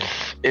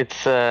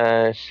 It's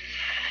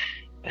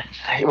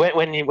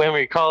when we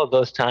recall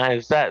those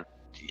times, that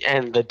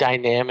and the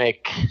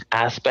dynamic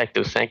aspect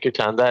of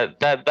Sankirtan,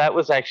 that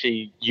was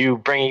actually you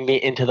bringing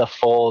me into the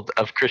fold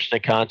of Krishna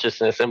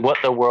consciousness and what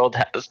the world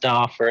has to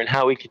offer and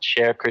how we could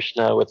share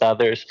Krishna with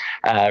others.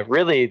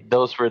 Really,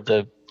 those were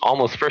the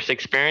almost first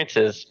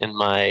experiences in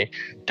my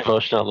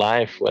devotional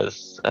life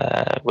was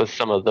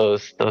some of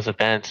those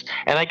events.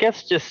 And I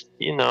guess just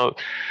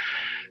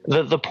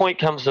the point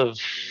comes of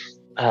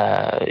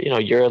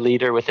you're a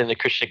leader within the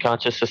Krishna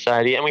Conscious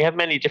Society, and we have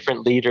many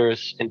different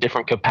leaders in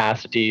different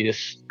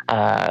capacities.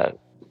 And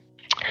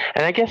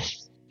I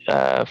guess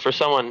for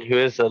someone who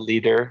is a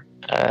leader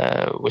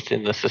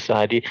within the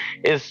society,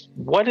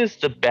 what is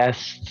the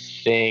best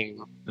thing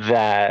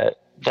that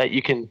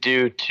you can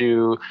do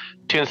to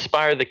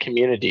inspire the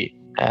community?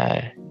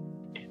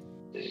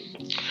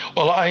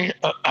 Well, I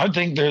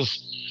think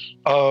there's.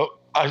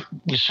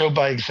 We show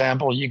by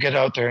example. You get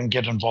out there and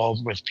get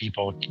involved with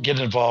people, get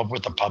involved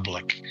with the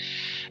public.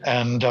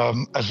 And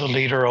as a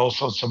leader,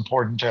 also, it's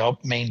important to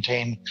help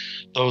maintain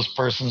those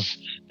persons.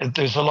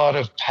 There's a lot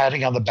of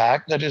patting on the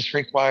back that is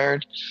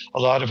required,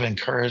 a lot of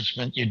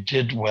encouragement. You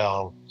did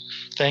well.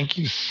 Thank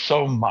you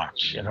so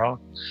much,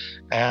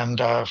 and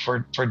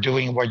for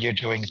doing what you're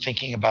doing,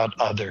 thinking about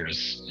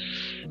others.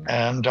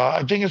 And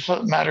I think it's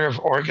a matter of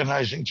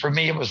organizing. For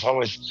me, it was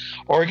always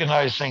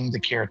organizing the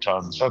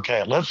kirtans.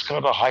 Okay, let's go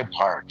to High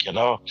Park.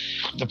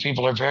 The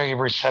people are very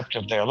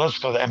receptive there. Let's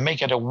go there and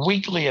make it a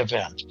weekly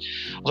event.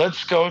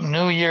 Let's go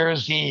New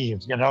Year's Eve,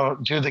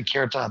 do the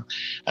kirtan.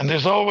 And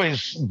there's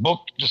always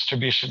book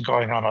distribution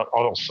going on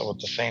also at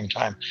the same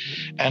time.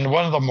 And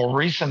one of the more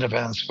recent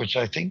events, which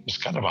I think was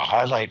kind of a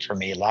highlight for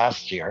me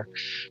last year,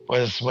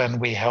 was when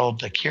we held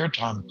the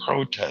kirtan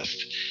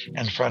protest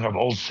in front of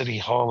Old City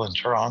Hall in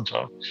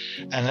Toronto.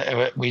 And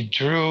I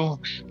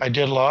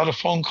did a lot of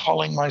phone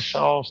calling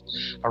myself.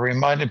 I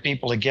reminded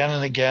people again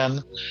and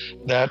again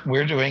that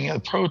we're doing a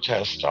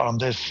protest on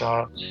this,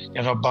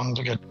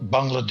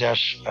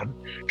 Bangladesh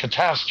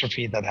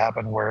catastrophe that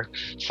happened where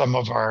some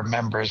of our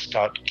members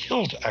got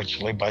killed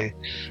actually by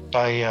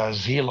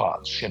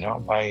zealots,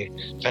 by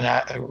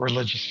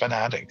religious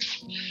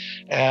fanatics.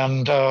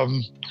 And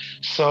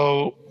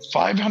so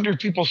 500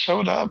 people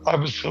showed up. I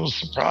was so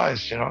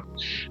surprised, and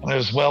it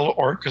was well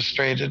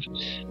orchestrated.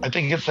 I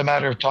think it's a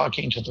matter of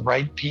talking to the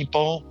right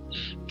people,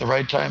 the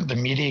right time. The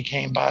media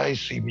came by,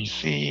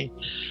 CBC.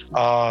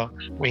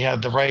 We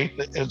had the right.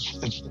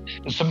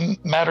 It's a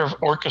matter of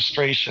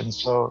orchestration.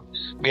 So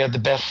we had the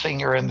best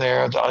singer in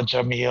there, the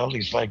Jamil.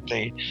 He's like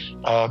the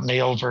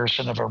male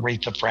version of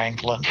Aretha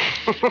Franklin,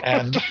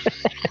 and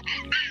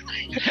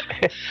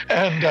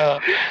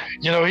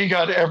he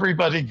got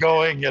everybody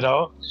going, and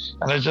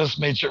I just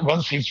made sure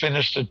once he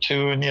finished a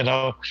tune,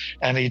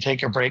 and he'd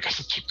take a break. I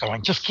said, keep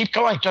going, just keep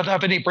going. Don't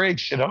have any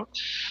breaks,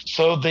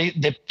 So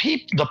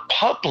the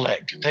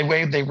public, the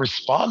way they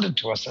responded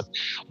to us, said,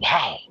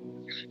 wow,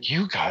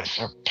 you guys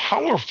are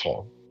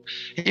powerful.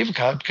 You've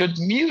got good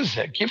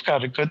music. You've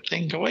got a good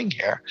thing going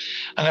here.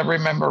 And I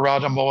remember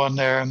Radamoan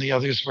there and the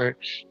others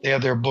they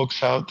had their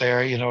books out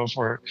there,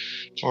 for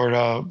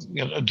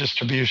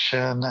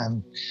distribution,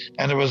 and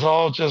it was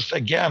all just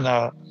again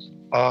the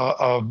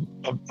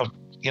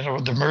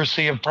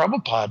mercy of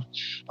Prabhupada.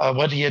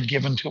 What he had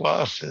given to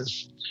us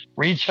is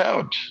reach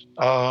out,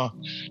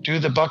 do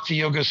the Bhakti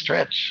Yoga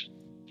stretch,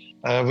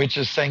 which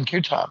is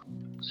Sankirtan.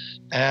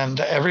 And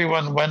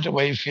everyone went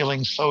away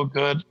feeling so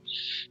good.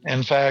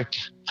 In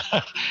fact,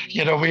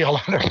 we all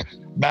had our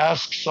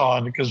masks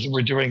on because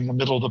we're doing the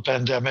middle of the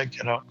pandemic,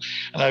 and I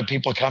had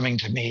people coming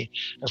to me,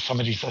 as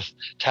somebody says,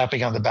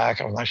 tapping on the back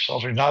of my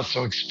shoulder, not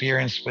so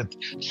experienced with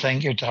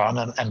Sankirtan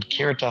and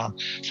Kirtan,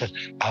 said,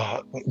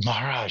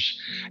 Maharaj,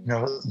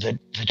 the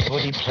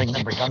devotee playing the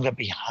mridanga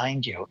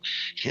behind you,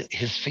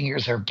 his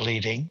fingers are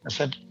bleeding. I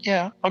said,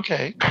 yeah,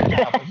 okay, it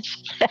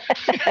happens.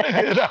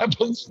 It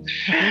happens.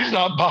 He's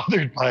not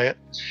bothered by it.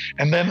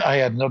 And then I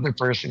had another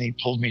person, he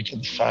pulled me to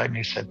the side and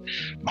he said,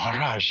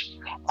 Maharaj,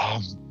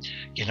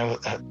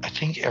 I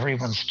think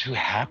everyone's too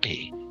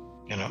happy,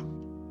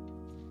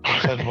 I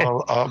said,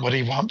 well, what do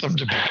you want them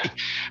to be?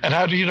 And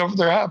how do you know if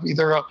they're happy?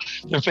 Their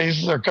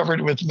faces are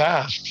covered with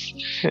masks.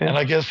 And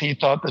I guess he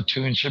thought the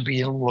tune should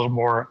be a little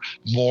more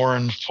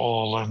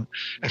mournful and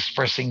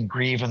expressing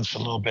grievance a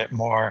little bit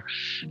more.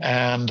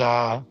 And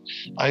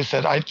I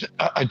said,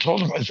 I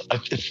told him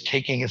it's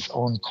taking its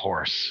own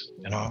course,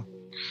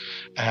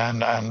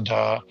 And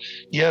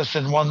yes,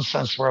 in one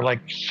sense, we're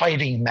like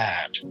fighting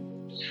mad.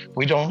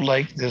 We don't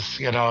like this,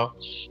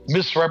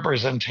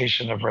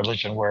 misrepresentation of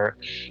religion where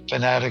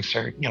fanatics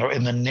are,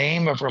 in the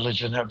name of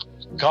religion, have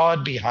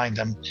God behind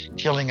them,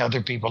 killing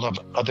other people of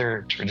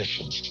other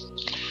traditions.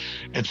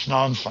 It's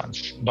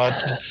nonsense,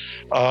 but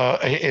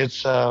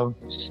it's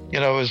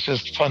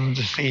just fun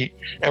to see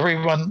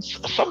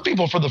some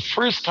people for the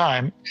first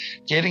time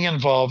getting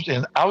involved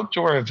in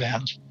outdoor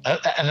event,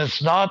 and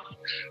it's not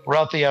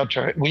Rathi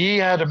outdoor. We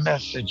had a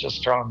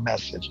strong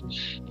message.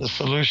 The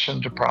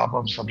solution to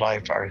problems of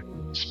life are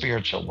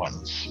spiritual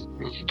ones.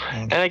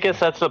 And I guess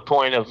that's the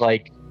point of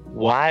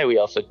why we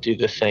also do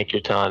the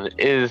Sankirtan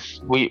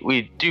is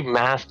we do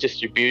mass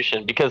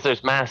distribution because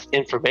there's mass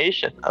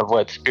information of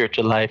what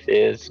spiritual life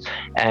is,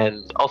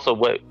 and also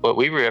what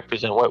we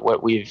represent,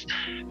 what we've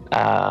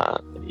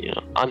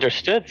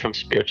understood from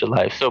spiritual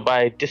life. So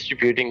by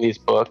distributing these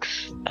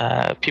books,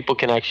 people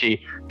can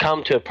actually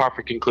come to a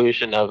proper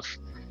conclusion of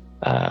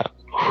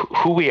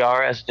who we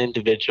are as an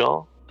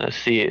individual,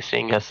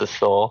 seeing as a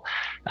soul,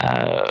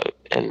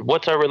 and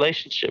what's our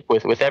relationship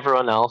with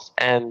everyone else,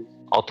 and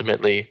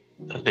ultimately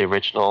the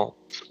original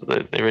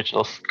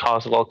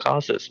cause of all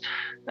causes.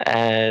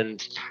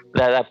 And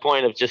that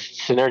point of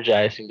just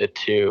synergizing the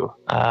two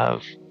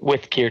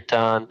with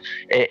Kirtan,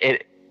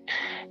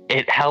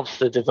 it helps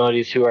the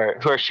devotees who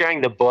are sharing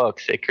the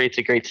books. It creates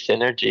a great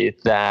synergy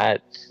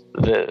that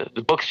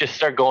the books just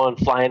start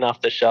flying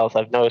off the shelves.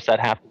 I've noticed that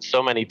happens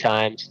so many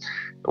times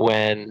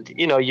when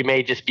you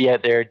may just be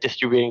out there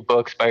distributing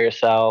books by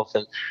yourself,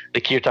 and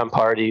the Kirtan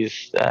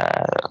parties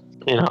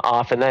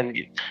off, and then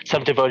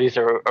some devotees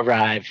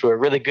arrive who are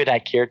really good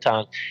at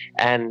Kirtan,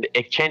 and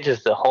it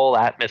changes the whole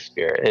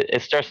atmosphere.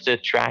 It starts to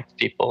attract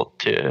people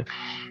to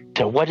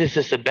what is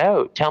this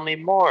about? Tell me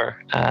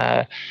more,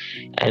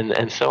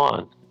 and so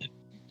on.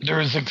 There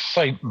is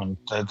excitement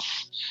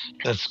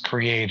that's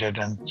created,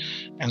 and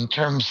in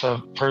terms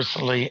of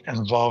personally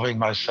involving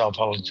myself,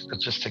 I'll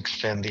just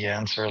extend the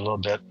answer a little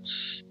bit.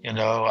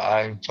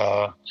 I've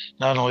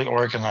not only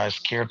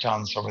organized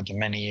kirtans over the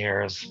many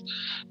years,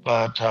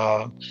 but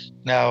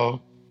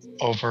now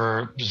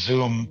over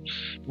Zoom,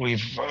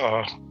 we've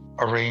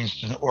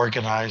arranged and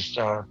organized,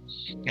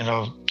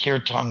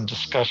 kirtan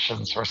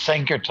discussions or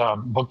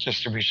Sankirtan book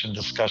distribution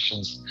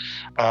discussions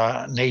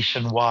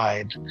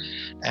nationwide,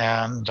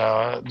 and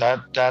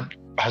that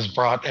has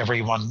brought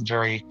everyone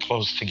very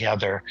close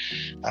together,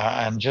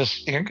 and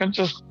just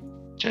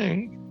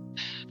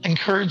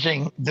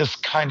encouraging this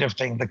kind of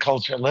thing, the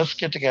culture. Let's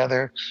get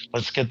together,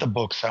 let's get the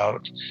books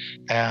out,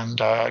 and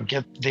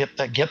get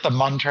the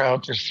mantra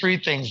out. There's three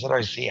things that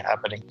I see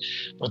happening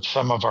with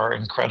some of our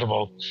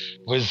incredible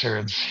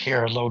wizards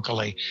here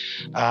locally.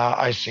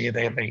 I see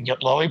they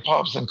get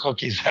lollipops and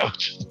cookies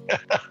out.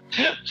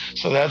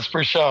 So that's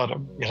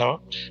prasadam,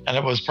 and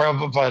it was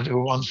Prabhupada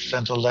who once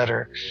sent a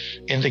letter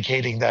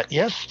indicating that,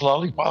 yes,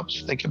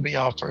 lollipops, they can be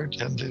offered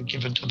and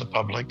given to the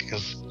public,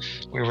 because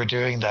we were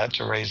doing that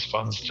to raise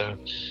funds to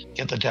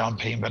get the down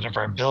payment of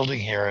our building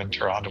here in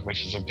Toronto,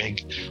 which is a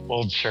big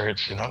old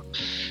church,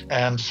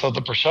 And so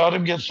the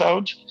prasadam gets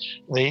out,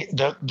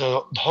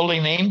 the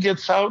holy name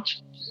gets out,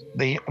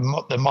 the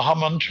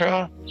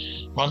Mahamantra,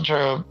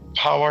 mantra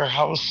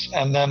powerhouse,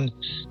 and then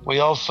we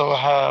also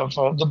have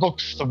the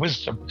books, the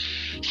wisdom.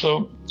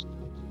 So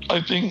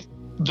I think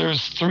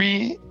there's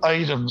three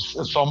items.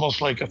 It's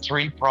almost like a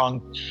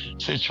three-pronged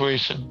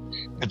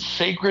situation. It's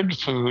sacred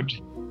food,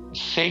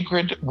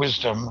 sacred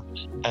wisdom,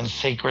 and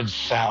sacred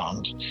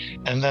sound.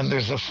 And then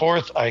there's a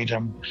fourth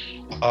item,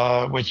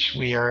 which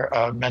we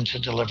are meant to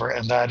deliver,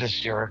 and that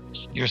is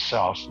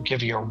yourself.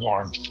 Give your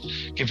warmth,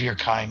 give your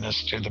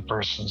kindness to the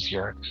persons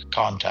you're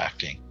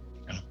contacting.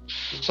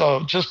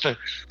 So just to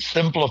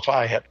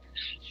simplify it,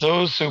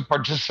 those who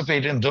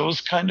participate in those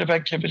kind of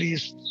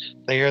activities,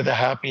 they are the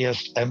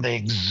happiest and they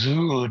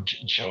exude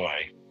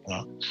joy.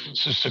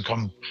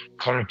 Susukam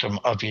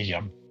karatum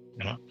aviyam.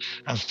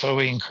 And so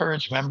we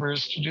encourage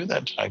members to do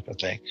that type of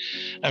thing.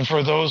 And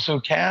for those who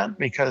can't,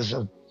 because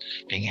of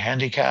being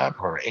handicapped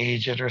or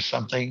aged or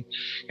something,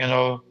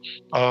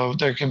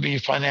 there can be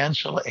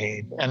financial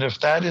aid. And if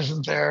that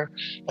isn't there,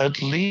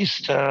 at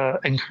least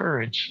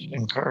encourage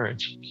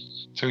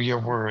through your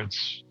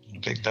words. I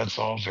think that's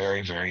all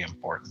very, very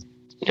important.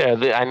 Yeah,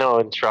 I know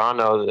in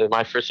Toronto,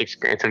 my first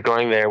experience of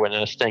going there when I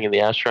was staying in the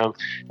ashram,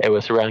 it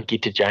was around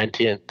Gita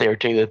Jayanti, and they were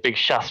doing the big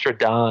Shastra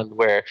Dawn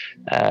where,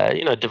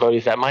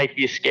 devotees that might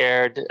be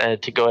scared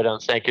to go out on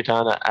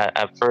Sankirtan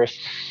at first,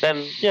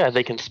 then,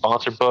 they can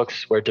sponsor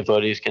books where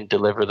devotees can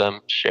deliver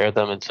them, share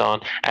them, and so on.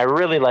 I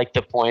really like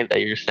the point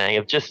that you're saying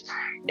of just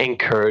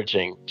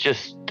encouraging,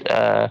 just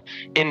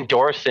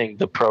endorsing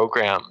the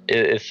program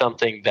is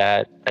something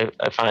that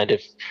I find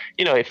if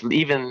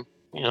even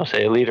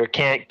say a leader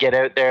can't get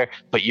out there,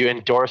 but you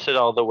endorse it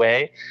all the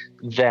way,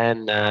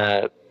 then,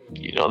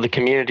 the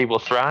community will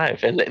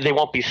thrive and they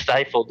won't be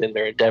stifled in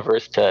their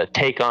endeavors to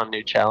take on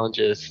new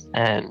challenges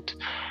and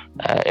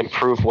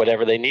improve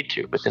whatever they need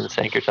to within the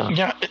Sankirtan.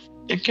 Yeah,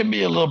 it can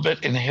be a little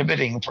bit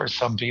inhibiting for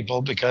some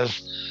people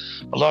because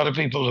a lot of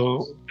people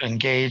who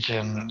engage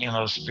in,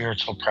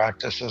 spiritual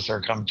practices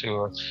or come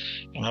to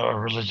a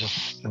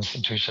religious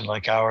institution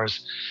like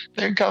ours,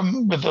 they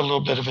come with a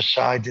little bit of a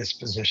shy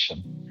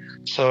disposition.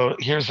 So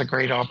here's a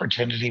great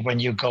opportunity when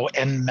you go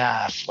en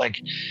masse,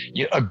 like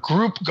a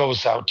group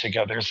goes out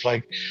together. It's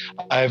like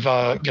I've,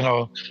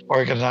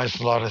 organized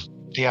a lot of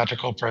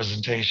theatrical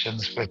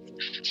presentations with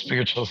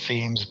spiritual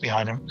themes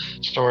behind them,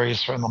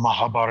 stories from the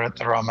Mahabharata,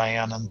 the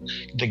Ramayana, and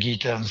the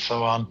Gita, and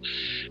so on.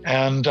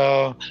 And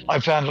I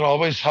found it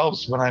always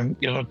helps when I'm,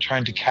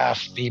 trying to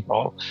cast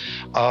people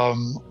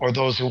or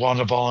those who want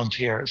to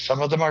volunteer. Some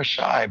of them are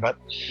shy, but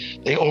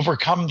they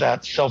overcome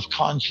that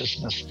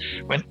self-consciousness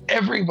when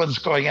everyone's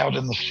going out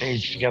in the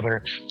stage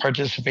together,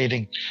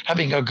 participating,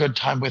 having a good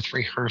time with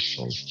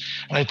rehearsals.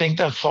 And I think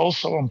that's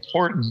also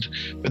important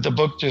with the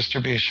book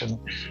distribution.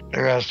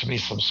 There has to be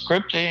some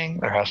scripting,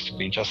 there has to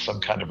be just some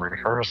kind of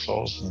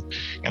rehearsals,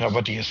 and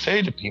what do you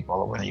say to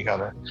people when you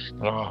got a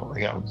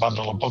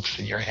bundle of books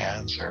in your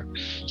hands or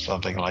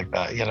something like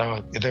that?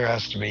 There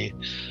has to be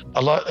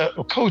a lot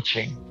of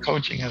coaching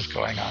is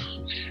going on,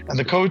 and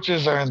the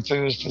coaches are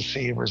enthused to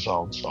see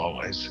results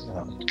always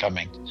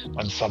coming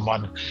when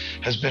someone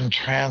has been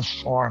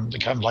transformed,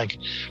 become like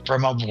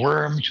from a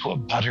worm to a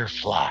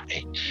butterfly,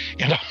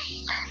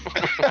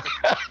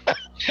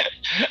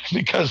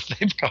 because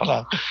they've got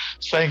a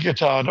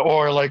Sankirtan,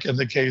 or like in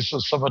the case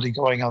of somebody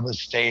going on the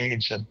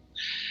stage. And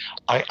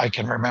I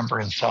can remember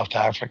in South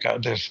Africa,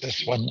 there's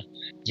this one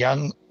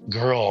young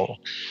girl,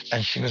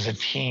 and she was a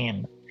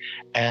teen,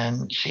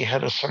 and she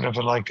had a sort of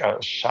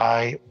a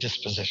shy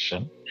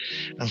disposition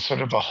and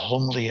sort of a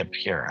homely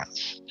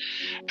appearance.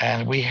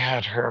 And we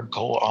had her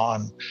go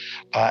on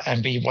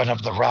and be one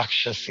of the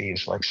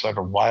Rakshasis, like sort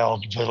of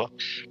wild little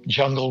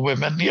jungle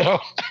women,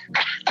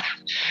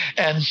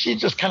 And she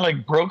just kind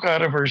of broke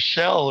out of her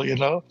shell,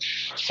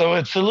 So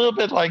it's a little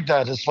bit like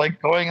that. It's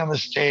like going on the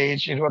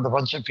stage, with a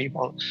bunch of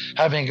people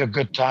having a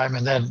good time.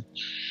 And then,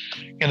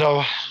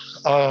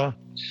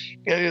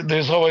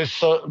 there's always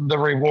the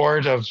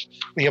reward of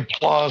the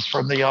applause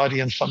from the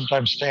audience,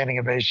 sometimes standing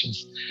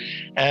ovations.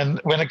 And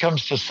when it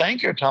comes to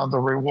Sankirtan, the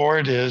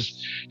reward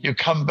is you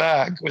come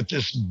back with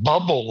this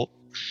bubble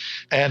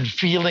and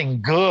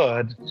feeling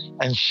good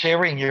and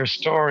sharing your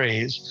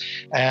stories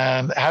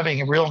and having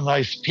a real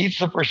nice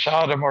pizza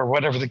prasadam or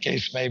whatever the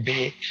case may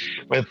be,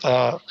 with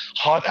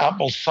hot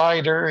apple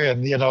cider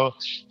and,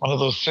 one of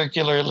those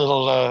circular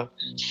little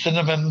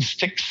cinnamon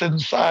sticks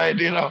inside,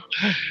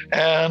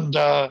 and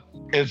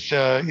it's,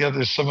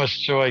 there's so much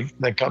joy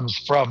that comes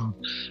from,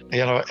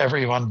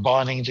 everyone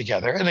bonding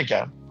together. And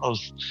again,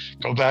 let's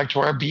go back to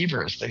our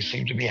beavers. They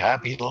seem to be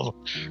happy little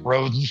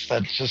rodents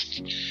that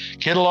just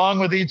get along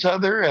with each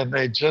other, and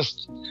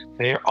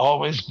they're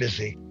always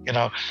busy,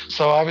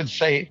 So I would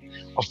say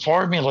a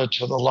formula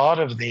to a lot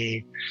of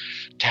the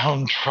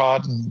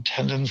downtrodden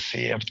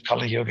tendency of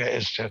Kali Yuga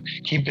is to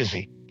keep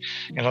busy.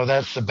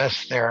 That's the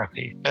best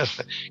therapy.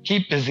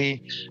 Keep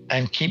busy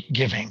and keep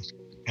giving,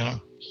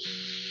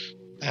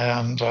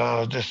 And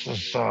this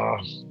is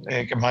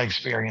my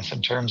experience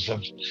in terms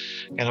of,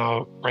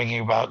 bringing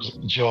about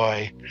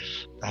joy,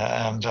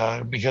 and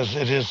because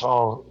it is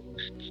all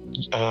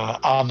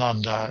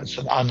Ananda. It's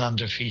an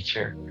Ananda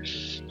feature,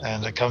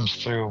 and it comes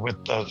through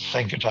with the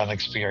Sankirtan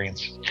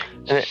experience.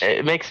 And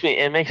it makes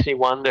me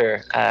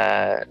wonder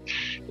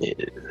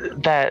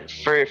that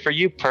for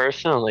you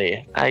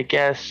personally, I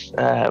guess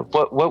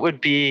what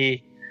would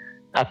be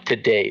up to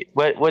date?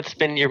 What's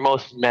been your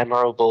most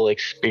memorable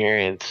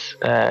experience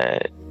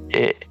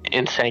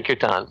in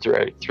Sankirtan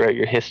throughout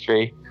your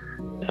history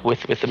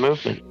with the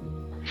movement?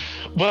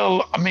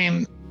 Well, I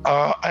mean,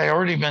 I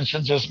already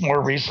mentioned just more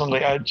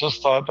recently. I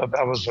just thought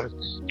that was a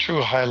true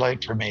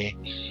highlight for me,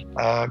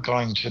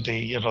 going to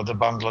the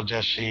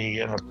Bangladeshi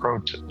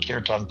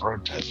kirtan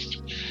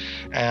protest,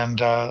 and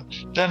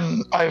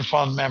then I have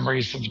fond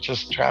memories of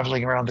just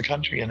traveling around the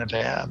country in a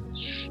van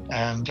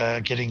and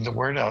getting the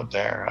word out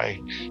there. I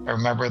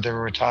remember there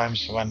were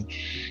times when,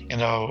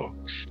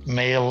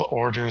 mail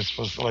orders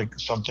was like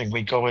something.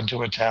 We go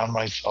into a town,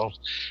 myself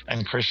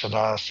and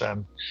Krishnadas,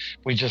 and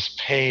we just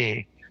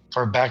pay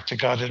for Back to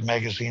Godhead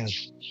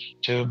magazines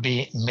to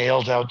be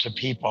mailed out to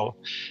people.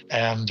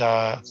 And,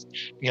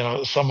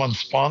 someone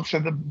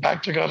sponsored the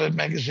Back to Godhead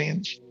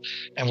magazines.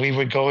 And we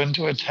would go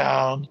into a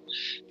town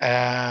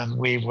and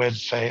we would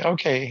say,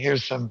 okay,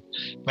 here's some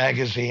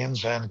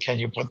magazines, and can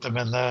you put them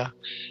in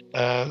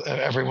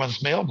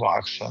everyone's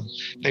mailbox? And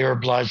they were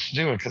obliged to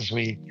do it because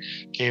we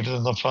gave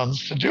them the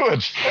funds to do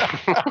it.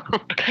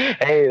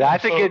 Hey,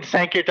 that's a good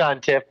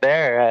Sankirtan tip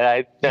there.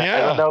 I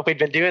don't know if we've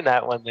been doing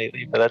that one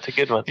lately, but that's a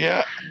good one.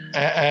 Yeah.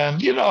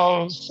 And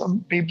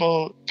some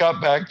people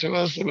got back to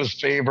us. It was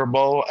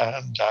favorable.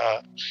 And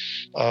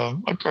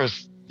of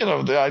course,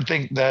 I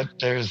think that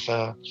there's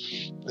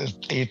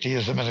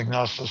atheism and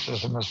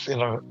agnosticism is,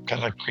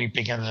 kind of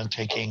creeping in and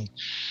taking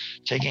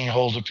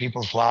hold of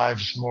people's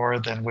lives more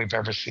than we've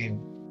ever seen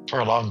for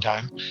a long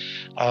time.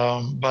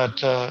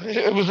 But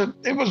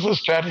it was a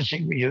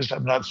strategy we used.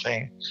 I'm not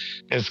saying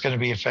it's going to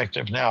be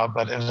effective now,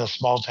 but in a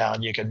small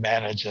town, you can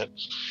manage it.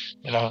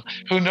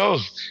 Who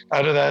knows?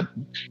 Out of that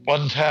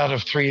one town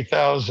of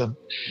 3,000,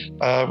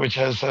 which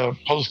has a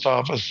post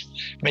office,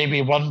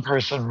 maybe one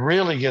person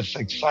really gets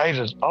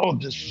excited. Oh,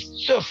 this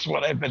is just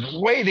what I've been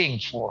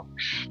waiting for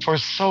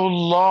so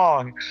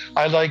long.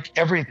 I like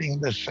everything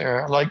that's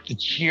there. I like the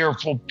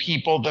cheerful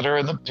people that are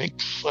in the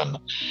pics, and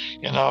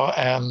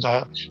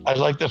I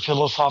like the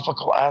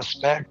philosophical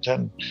aspect.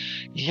 And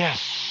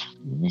yes.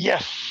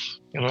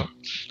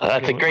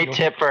 That's a great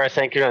tip for our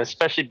Sankirtan,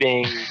 especially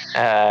being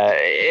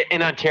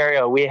in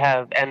Ontario. We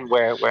have, and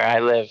where I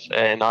live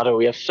in Ottawa,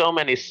 we have so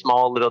many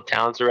small little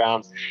towns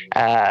around,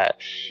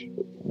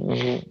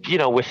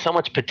 with so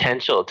much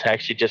potential to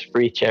actually just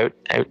reach out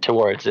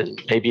towards, and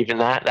maybe even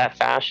that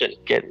fashion,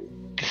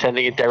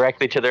 sending it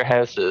directly to their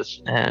houses,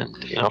 and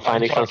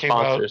finding some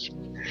sponsors.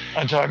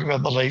 I'm talking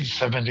about the late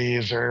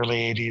 70s,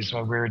 early 80s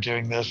when we were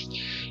doing this.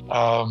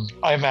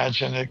 I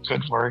imagine it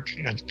could work.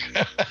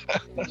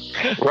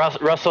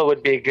 Russell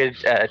would be a good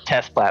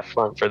test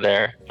platform for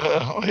there.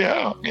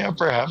 Yeah,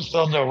 perhaps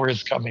they'll know where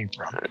it's coming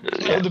from.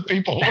 The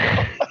people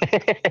will.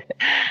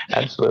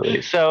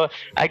 Absolutely. So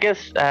I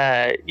guess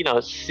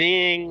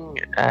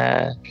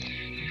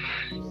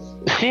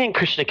seeing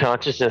Krishna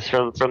consciousness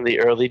from the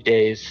early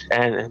days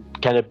and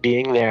kind of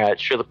being there at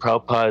Srila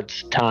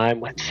Prabhupada's time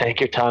when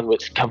Sankirtan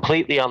was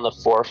completely on the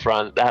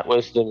forefront, that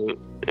was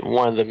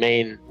one of the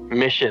main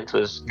missions,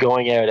 was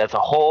going out as a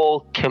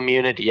whole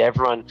community,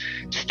 everyone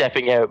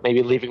stepping out,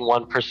 maybe leaving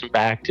one person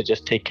back to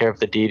just take care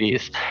of the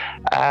deities.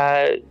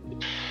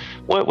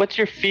 What's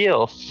your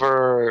feel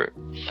for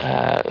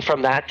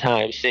from that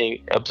time,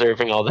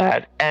 observing all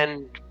that,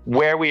 and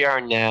where we are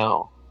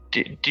now?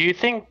 Do you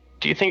think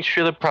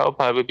Srila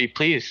Prabhupada would be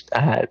pleased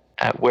at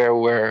where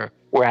we're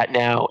at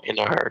now in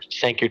our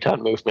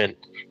Sankirtan movement,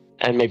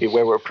 and maybe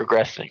where we're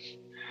progressing?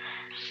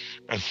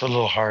 It's a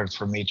little hard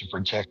for me to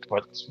project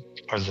what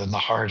was in the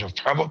heart of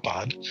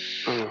Prabhupada,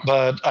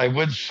 but I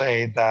would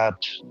say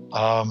that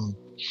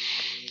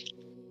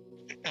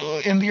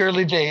in the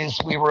early days,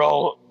 we were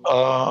all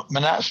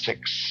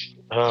monastics.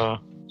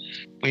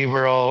 We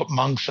were all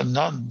monks and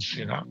nuns,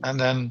 and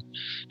then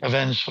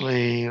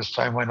eventually, as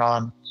time went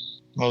on,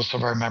 most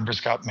of our members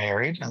got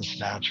married, and it's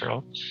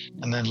natural,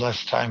 and then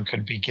less time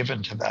could be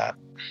given to that.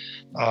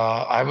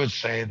 I would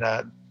say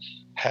that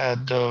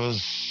had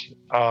those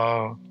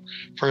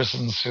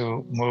persons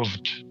who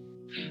moved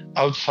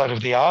outside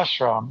of the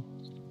ashram,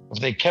 if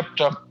they kept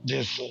up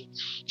this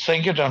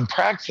Sankirtan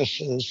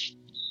practices,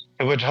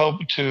 it would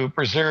help to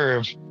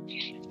preserve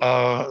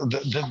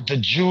the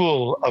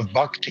jewel of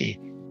bhakti,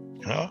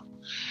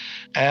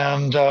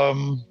 And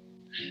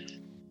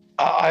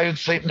I would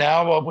say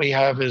now what we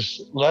have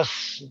is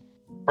less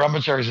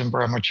brahmacharis and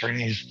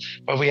brahmacharinis,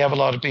 but we have a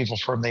lot of people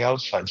from the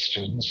outside,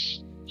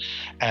 students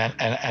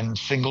and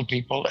single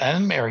people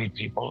and married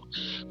people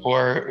who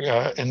are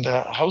in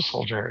the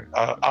householder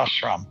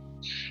ashram.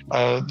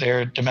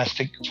 They're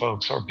domestic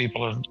folks or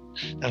people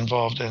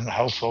involved in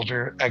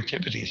householder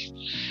activities.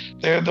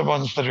 They're the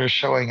ones that are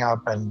showing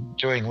up and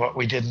doing what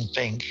we didn't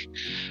think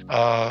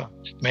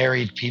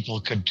married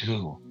people could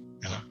do.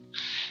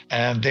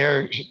 And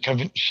they're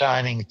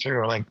shining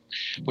through. Like,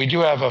 we do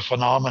have a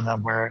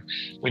phenomenon where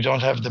we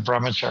don't have the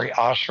brahmachari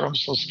ashram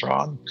so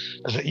strong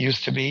as it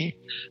used to be,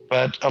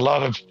 but a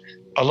lot of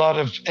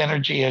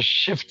energy has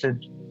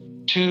shifted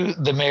to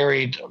the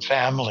married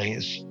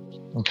families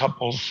and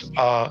couples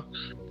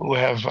who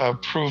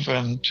have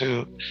proven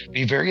to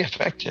be very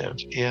effective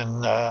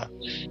in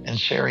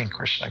sharing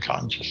Krishna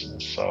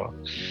consciousness. So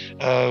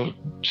to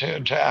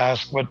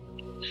ask what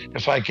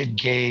if I could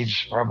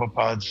gauge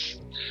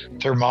Prabhupada's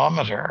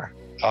thermometer,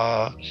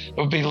 it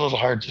would be a little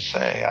hard to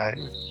say.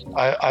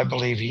 I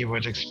believe he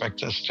would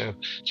expect us to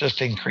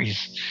just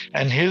increase.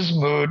 And his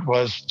mood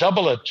was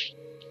double it,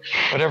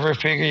 whatever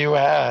figure you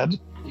had,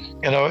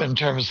 in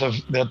terms of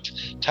that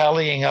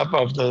tallying up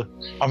of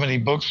how many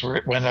books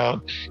went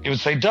out. He would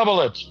say,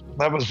 double it.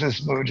 That was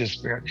his mood, his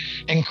spirit.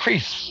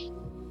 Increase.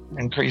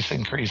 And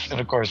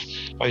of course,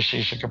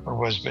 Vaisheshika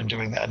Prabhu has been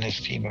doing that, and his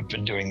team have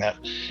been doing that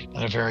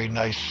in a very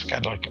nice,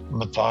 kind of like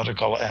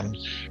methodical and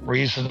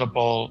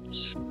reasonable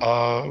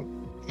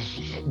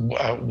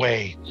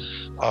way.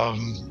 I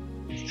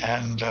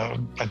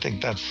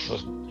think that's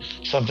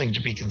something to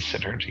be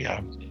considered.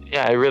 Yeah.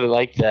 Yeah, I really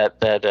like that.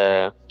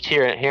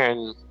 Here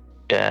in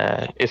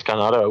ISKCON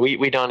Ottawa,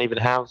 we don't even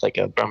have like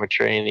a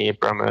brahmachari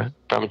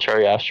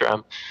brahmachari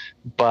ashram,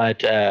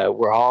 but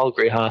we're all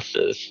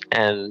grihastas,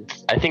 and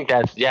I think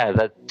that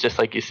just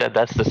like you said,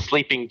 that's the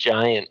sleeping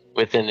giant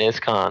within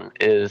ISKCON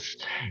is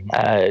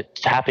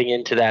tapping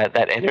into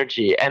that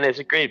energy, and it's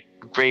a great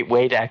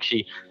way to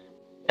actually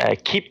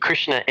keep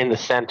Krishna in the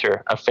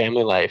center of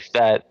family life.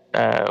 That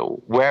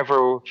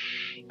wherever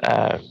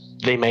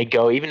they may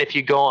go, even if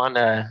you go on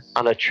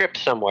a trip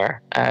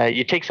somewhere,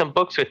 you take some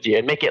books with you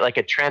and make it like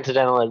a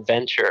transcendental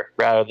adventure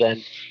rather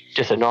than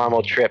just a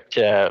normal trip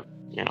to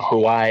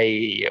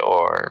Hawaii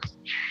or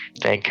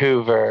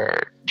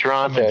Vancouver,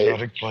 Toronto.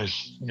 Exotic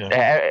place.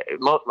 Yeah.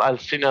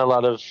 I've seen a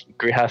lot of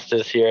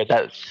grihastas here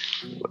that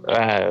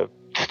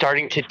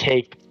starting to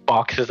take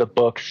boxes of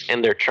books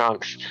in their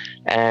trunks,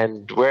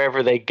 and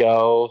wherever they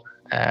go,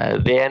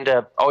 they end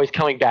up always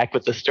coming back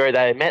with the story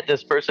that I met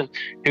this person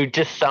who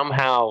just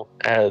somehow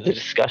the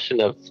discussion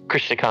of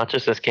Krishna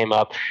consciousness came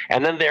up,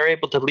 and then they're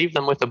able to leave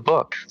them with a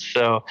book.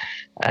 So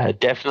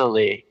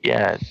definitely,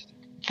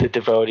 the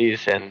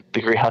devotees and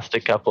the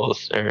grihasta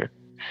couples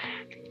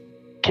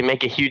can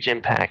make a huge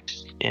impact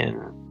in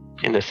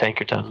the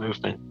Sankirtan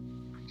movement.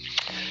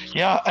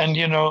 Yeah, and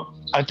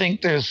I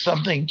think there's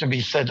something to be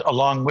said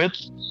along with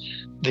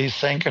the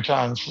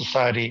Sankirtan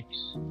Society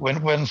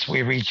once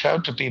we reach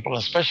out to people,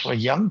 especially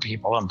young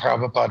people, and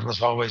Prabhupada was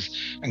always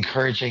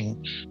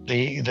encouraging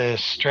the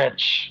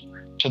stretch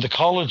to the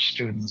college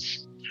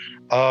students.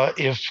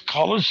 If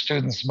college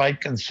students might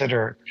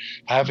consider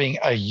having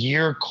a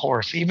year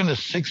course, even a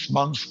 6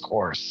 months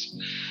course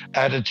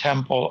at a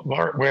temple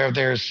where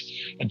there's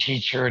a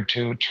teacher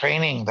to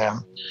training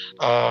them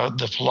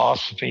the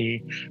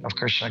philosophy of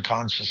Krishna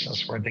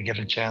consciousness, where they get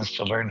a chance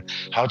to learn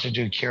how to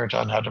do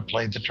kirtan, how to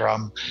play the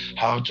drum,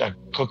 how to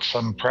cook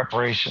some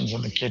preparations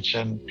in the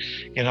kitchen,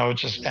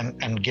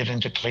 and get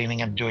into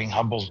cleaning and doing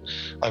humble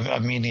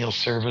menial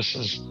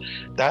services.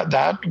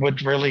 That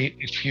would really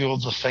fuel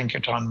the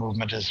Sankirtan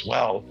movement as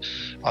well.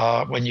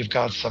 When you've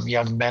got some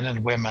young men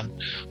and women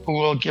who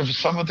will give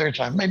some of their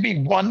time, maybe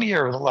 1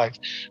 year of their life,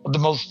 at the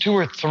most 2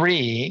 or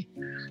 3,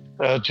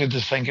 to the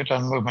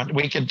Sankirtan movement.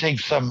 We can take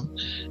some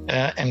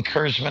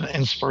encouragement,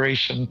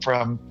 inspiration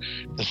from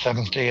the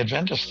Seventh-day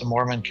Adventists, the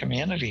Mormon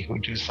community, who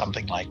do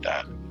something like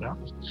that.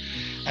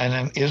 And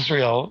in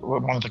Israel,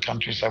 one of the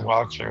countries I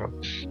walked through,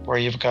 where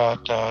you've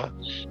got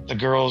the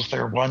girls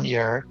there 1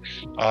 year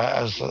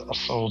as a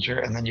soldier,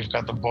 and then you've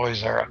got the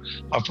boys are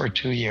up for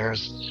 2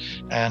 years,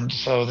 and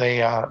so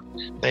they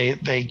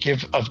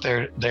give of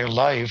their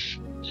life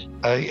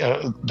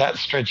that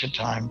stretch of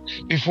time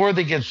before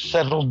they get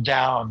settled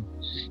down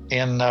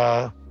in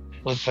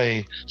let's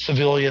say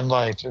civilian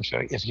life,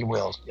 if you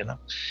will,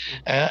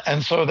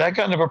 and so that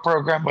kind of a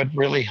program would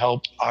really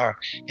help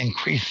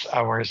increase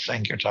our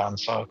Sankirtan.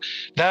 So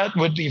that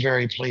would be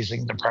very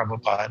pleasing to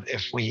Prabhupada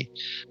if we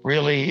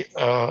really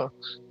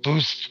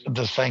boost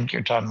the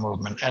Sankirtan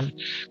movement. And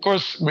of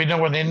course, we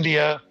know in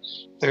India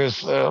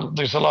there's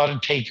a lot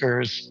of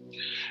takers.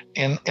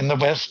 In the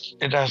West,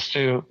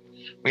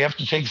 we have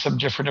to take some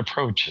different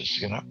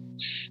approaches,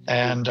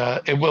 and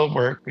it will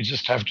work. We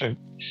just have to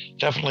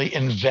definitely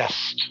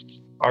invest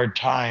our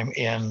time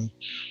in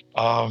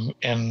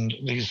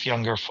these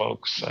younger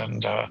folks,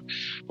 and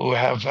who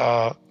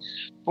are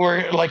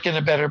like in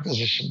a better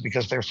position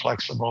because they're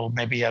flexible,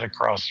 maybe at a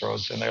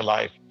crossroads in their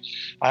life.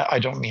 I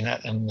don't mean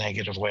that in a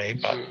negative way,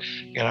 but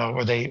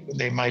where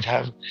they might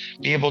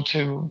be able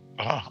to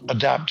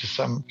adapt to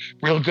some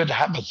real good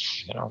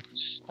habits,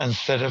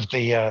 instead of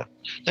the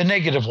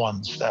negative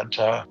ones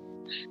that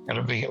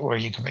be where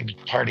you can be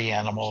party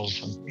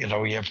animals,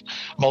 and you have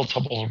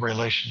multiple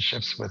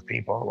relationships with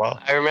people. Well,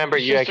 I remember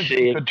you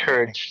actually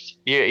encouraged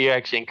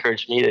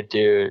me to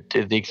do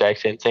the exact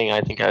same thing.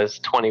 I think I was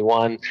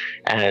 21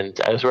 and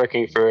I was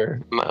working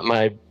for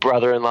my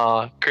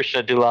brother-in-law,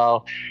 Krishna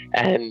Dulal,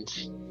 and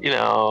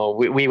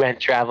we went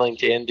traveling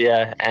to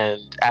India,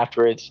 and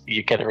afterwards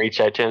you kind of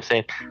reached out to him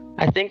saying,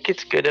 I think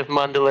it's good if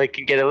Mandala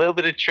can get a little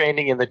bit of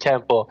training in the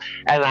temple.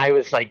 And I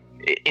was like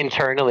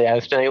internally, I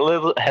was feeling a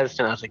little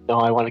hesitant. I was like, no,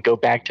 I want to go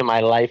back to my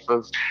life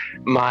of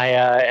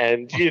Maya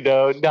and,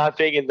 not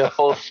being in the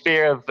full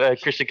sphere of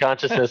Krishna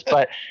consciousness.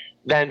 But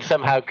then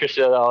somehow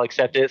Krishna all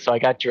accepted it, so I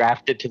got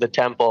drafted to the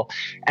temple.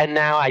 And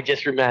now I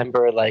just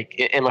remember, like,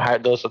 in my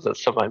heart, those are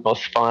some of my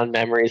most fond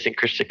memories in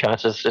Krishna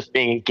consciousness, just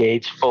being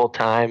engaged full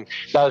time.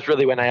 That was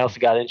really when I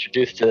also got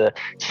introduced to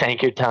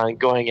Sankirtan,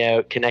 going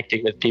out,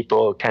 connecting with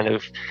people, kind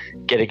of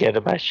getting out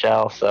of my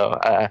shell. So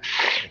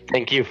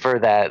thank you for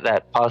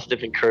that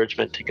positive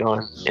encouragement to go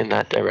in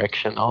that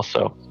direction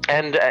also.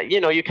 And,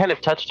 you kind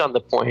of touched on the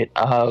point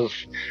of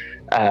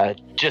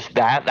just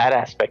that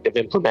aspect of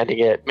implementing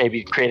it,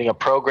 maybe creating a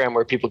program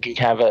where people can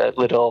have a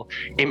little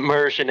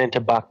immersion into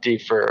bhakti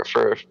for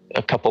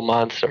a couple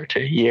months or to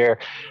a year.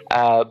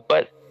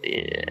 But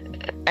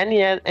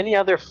any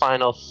other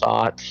final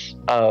thoughts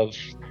of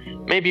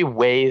maybe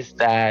ways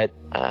that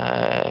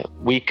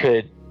we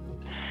could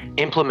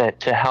implement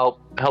to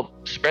help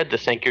spread the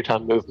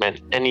Sankirtan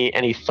movement?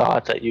 Any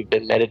thoughts that you've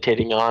been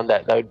meditating on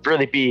that would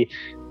really be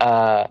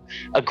a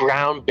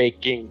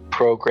groundbreaking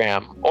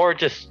program, or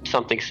just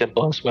something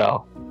simple as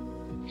well?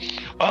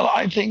 Well,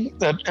 I think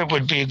that it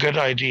would be a good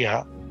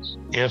idea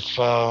if,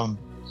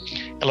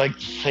 like,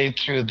 say,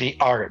 through the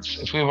arts,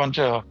 if we want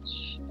to,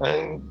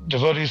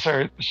 devotees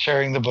are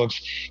sharing the books.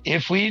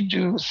 If we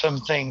do some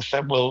things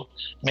that will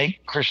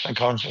make Krishna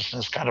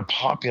consciousness kind of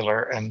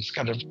popular and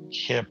kind of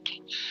hip,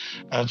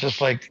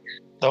 just like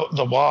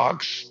the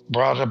walks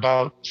brought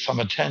about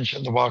some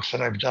attention, the walks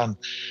that I've done,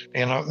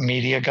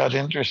 media got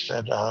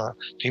interested.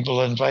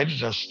 People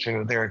invited us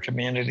to their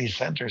community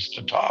centers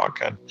to talk.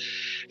 And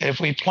if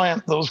we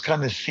plant those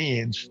kind of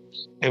seeds,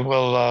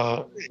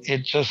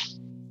 it just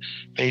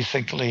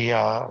basically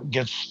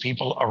gets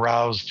people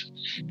aroused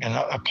in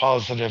a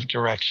positive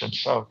direction.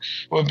 So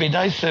it would be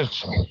nice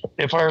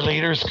if our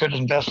leaders could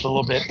invest a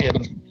little bit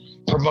in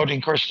promoting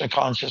Krishna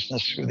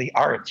consciousness through the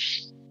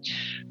arts.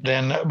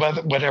 Then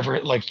whatever,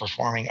 like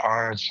performing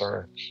arts,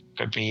 or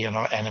could be,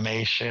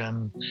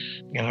 animation,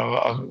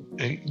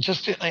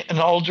 just in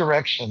all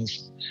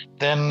directions,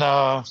 then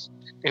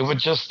it would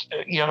just,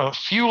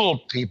 fuel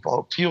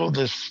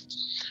this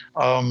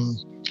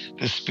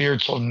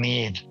spiritual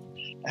need.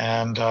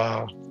 And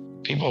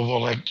people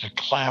will like to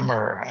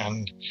clamor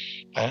and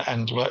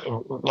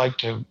like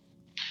to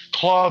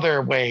claw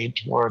their way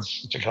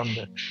to come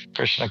to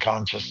Krishna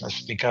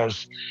consciousness,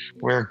 because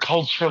we're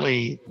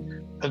culturally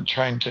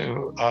trying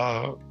to,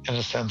 in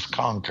a sense,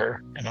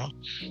 conquer,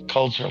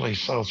 culturally.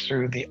 So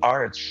through the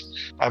arts,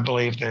 I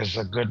believe there's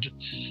a good,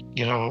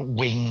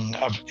 wing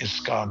of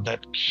ISKCON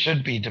that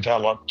should be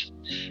developed.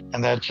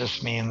 And that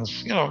just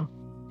means,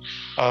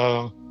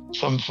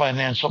 some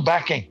financial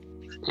backing,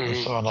 and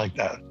so on like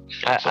that.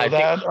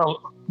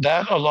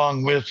 That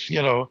along with,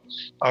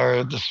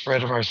 the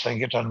spread of our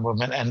Sankirtan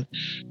movement and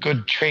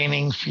good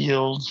training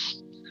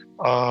fields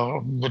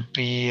would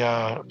be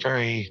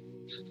very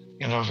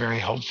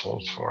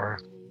helpful for,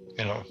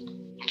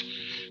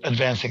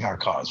 advancing our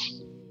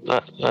cause.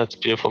 That's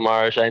beautiful,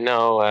 Maharaj. I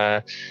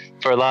know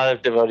for a lot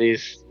of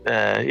devotees,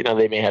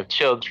 they may have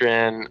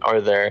children,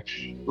 or they're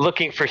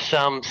looking for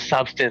some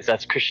substance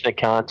that's Krishna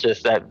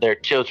conscious that their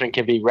children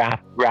can be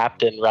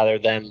wrapped in, rather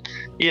than,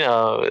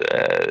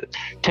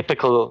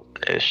 typical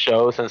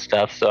shows and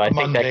stuff. So I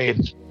think that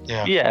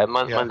could,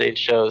 mundane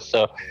shows.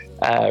 So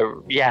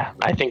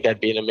I think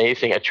that'd be an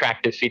amazing,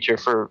 attractive feature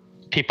for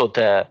people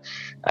to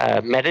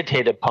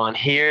meditate upon,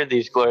 hear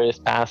these glorious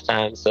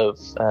pastimes of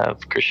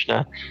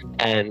Krishna,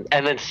 and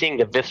then seeing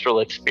the visceral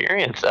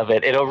experience of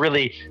it. It'll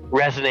really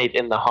resonate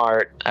in the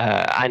heart.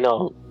 I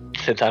know,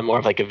 since I'm more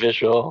of like a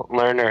visual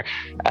learner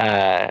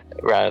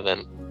rather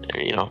than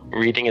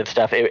reading and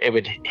stuff, it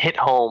would hit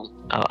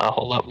home a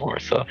whole lot more.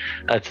 So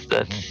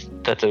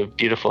that's a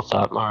beautiful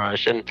thought,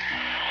 Maharaj. And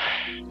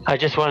I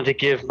just wanted to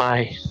give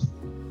my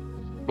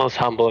most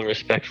humble and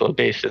respectful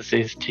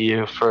obeisances to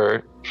you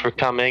for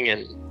coming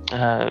and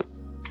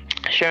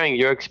sharing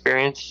your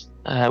experience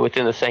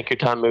within the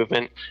Sankirtan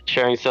movement,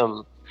 sharing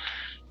some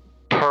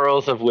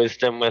pearls of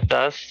wisdom with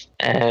us,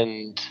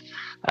 and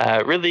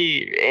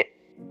really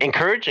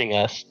encouraging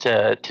us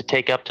to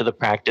take up to the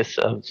practice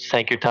of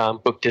Sankirtan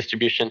book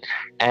distribution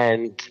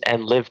and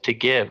live to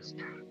give.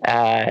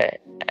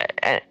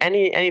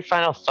 Any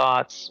final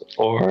thoughts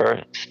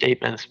or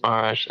statements,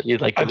 Maharaj, that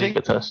you'd like to leave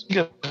with us?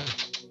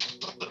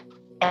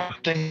 I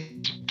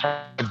think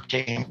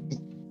came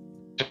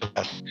to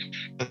that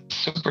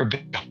super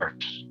big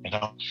heart,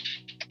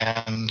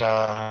 and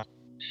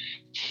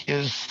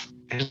his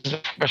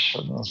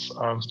impressions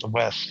of the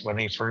West when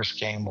he first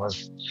came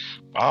was,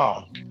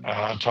 wow,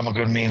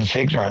 Tamagun means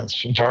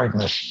ignorance,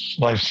 darkness,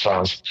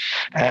 lifestyles,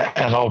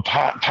 and all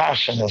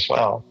passion as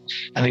well.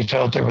 And he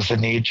felt there was a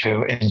need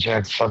to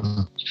inject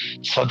some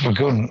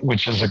sattva-gun,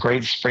 which is a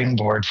great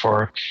springboard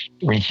for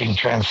reaching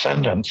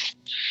transcendence.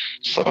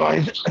 So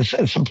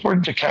it's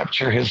important to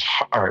capture his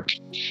heart.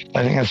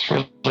 I think it's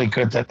really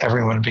good that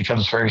everyone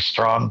becomes very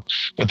strong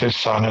with their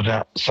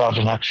sadhana,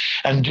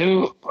 and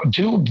do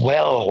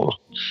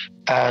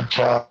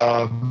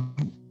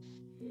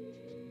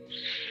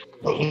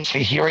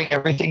hearing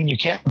everything you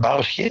can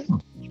about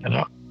him,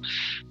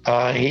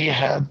 he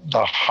had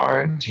the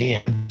heart, he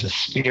had the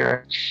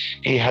spirit,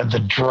 he had the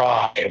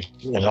drive,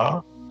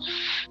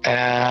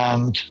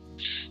 and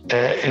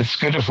it's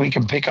good if we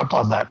can pick up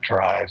on that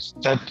drive.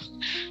 That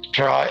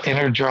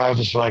inner drive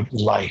is like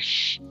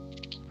life.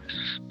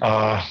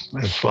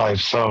 It's life.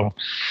 So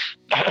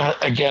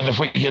again, if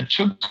we get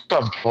too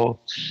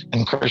comfortable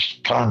in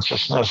Christian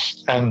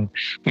consciousness, and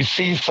we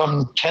see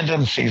some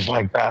tendencies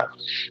like that,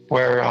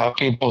 where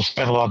people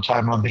spend a lot of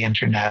time on the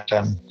internet,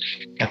 and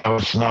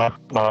it's not.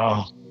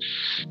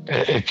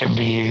 It can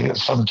be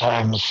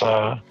sometimes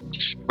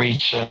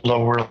reach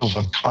lower levels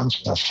of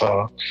consciousness.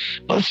 So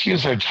let's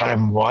use our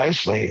time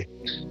wisely.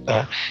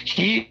 About.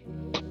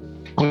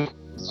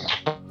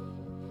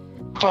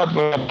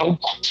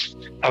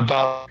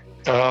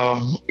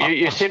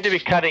 You seem to be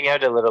cutting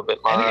out a little bit,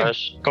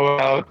 Maharaj. Go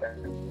out.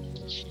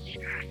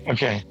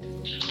 Okay.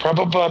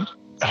 Prabhupada,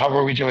 how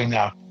are we doing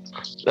now?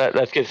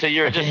 That's good. So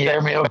you're just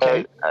hear me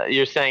okay?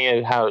 You're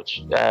saying how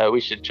we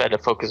should try to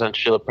focus on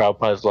Srila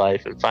Prabhupada's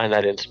life and find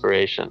that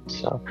inspiration.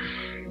 So.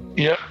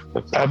 Yeah,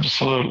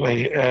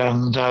 absolutely.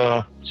 And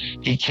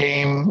he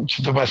came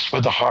to the West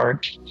with a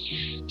heart.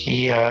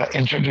 He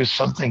introduced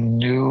something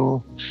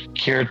new,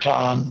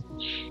 kirtan,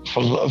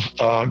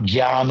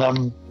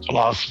 jnanam,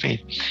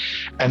 philosophy.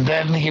 And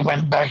then he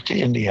went back to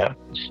India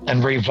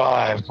and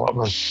revived what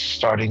was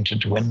starting to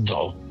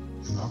dwindle.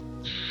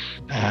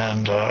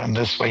 And in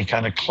this way, he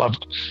kind of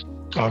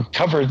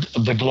covered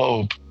the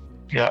globe.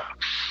 Yeah.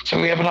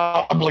 So we have an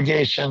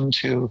obligation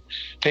to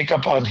pick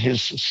up on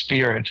his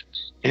spirit,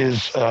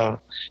 his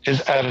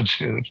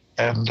attitude.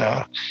 And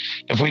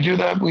if we do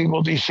that, we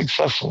will be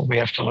successful. We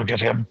have to look at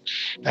him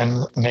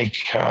and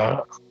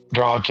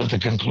draw to the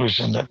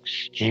conclusion that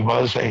he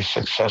was a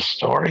success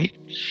story.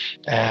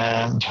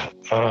 And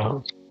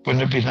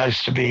wouldn't it be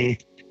nice to be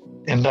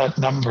in that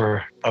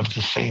number of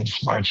the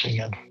saints marching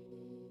in?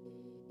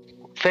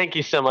 Thank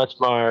you so much,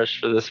 Maharaj,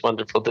 for this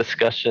wonderful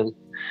discussion.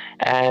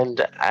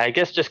 And I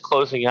guess just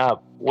closing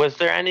up, was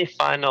there any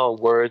final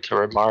words or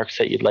remarks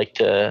that you'd like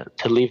to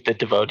leave the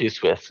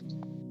devotees with?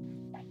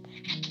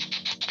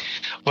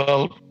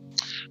 Well,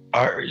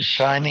 our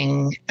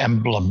shining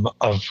emblem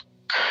of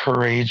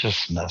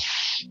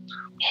courageousness,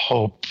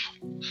 hope,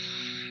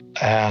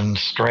 and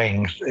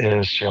strength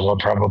is Srila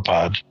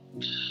Prabhupada.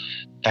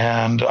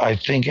 And I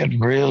think it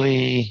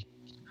really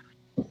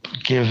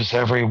gives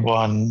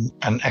everyone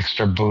an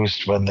extra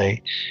boost when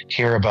they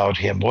hear about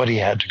him, what he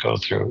had to go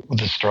through,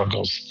 the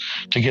struggles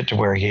to get to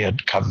where he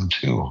had come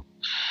to.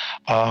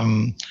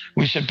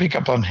 We should pick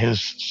up on his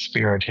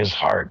spirit, his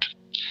heart.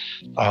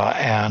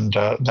 And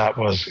that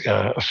was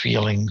a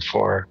feeling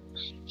for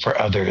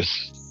others.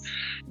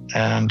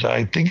 And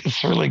I think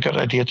it's a really good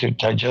idea to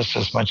digest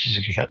as much as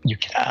you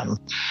can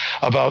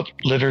about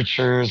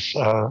literatures,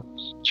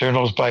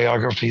 journals,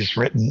 biographies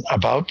written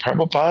about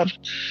Prabhupada.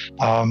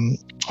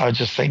 I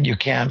just think you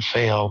can't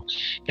fail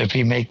if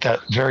you make that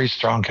very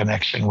strong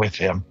connection with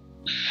him.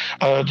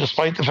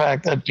 Despite the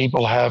fact that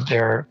people have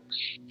their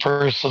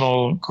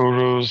personal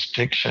gurus,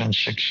 diksha and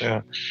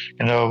shiksha,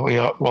 we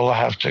will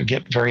have to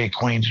get very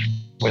acquainted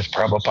with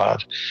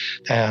Prabhupada.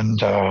 And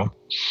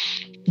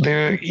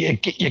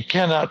you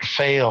cannot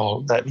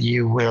fail that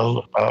you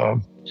will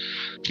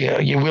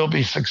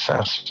be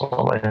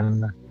successful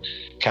in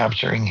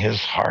capturing his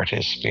heart,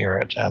 his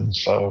spirit. And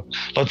so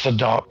let's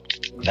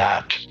adopt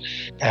that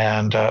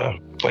and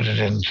put it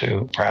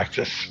into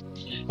practice.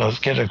 Let's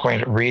get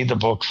acquainted, read the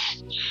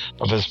books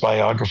of his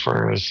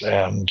biographers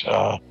and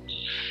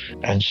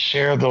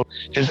share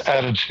his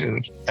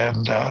attitude.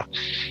 And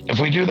if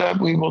we do that,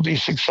 we will be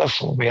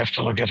successful. We have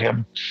to look at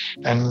him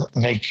and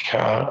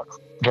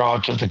draw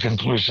to the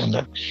conclusion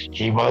that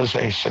he was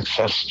a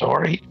success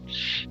story.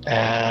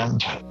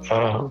 And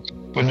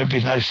wouldn't it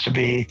be nice to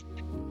be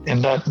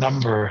in that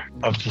number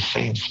of the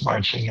saints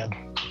marching in?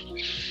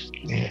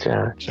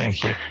 Yeah.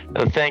 Thank you.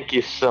 Thank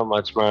you so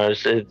much,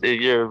 Maharaj.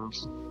 You're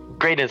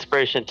great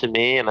inspiration to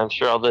me, and I'm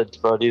sure all the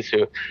devotees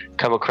who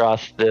come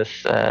across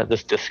this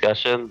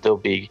discussion, they'll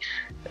be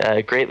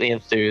greatly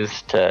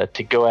enthused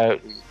to go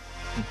out and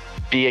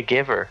be a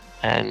giver,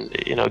 and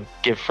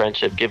give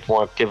friendship, give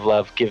warmth, give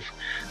love, give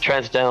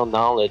transcendental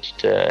knowledge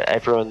to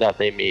everyone that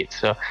they meet.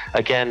 So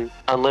again,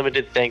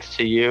 unlimited thanks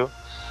to you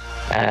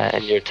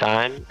and your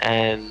time,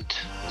 and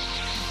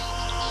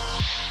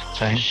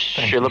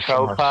Srila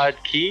Prabhupada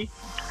Ki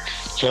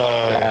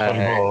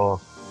Jai.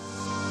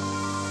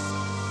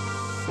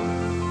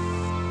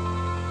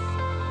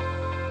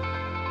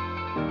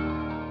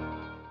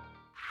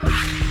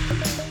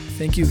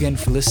 Thank you again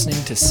for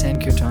listening to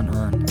Sankirtan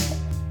On.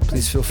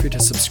 Please feel free to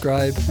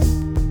subscribe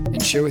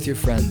and share with your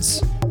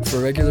friends for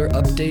regular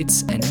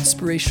updates and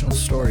inspirational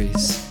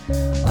stories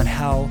on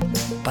how,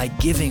 by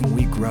giving,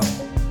 we grow.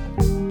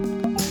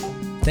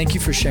 Thank you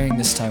for sharing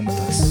this time with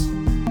us.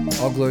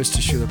 All glories to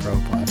Srila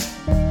Prabhupada.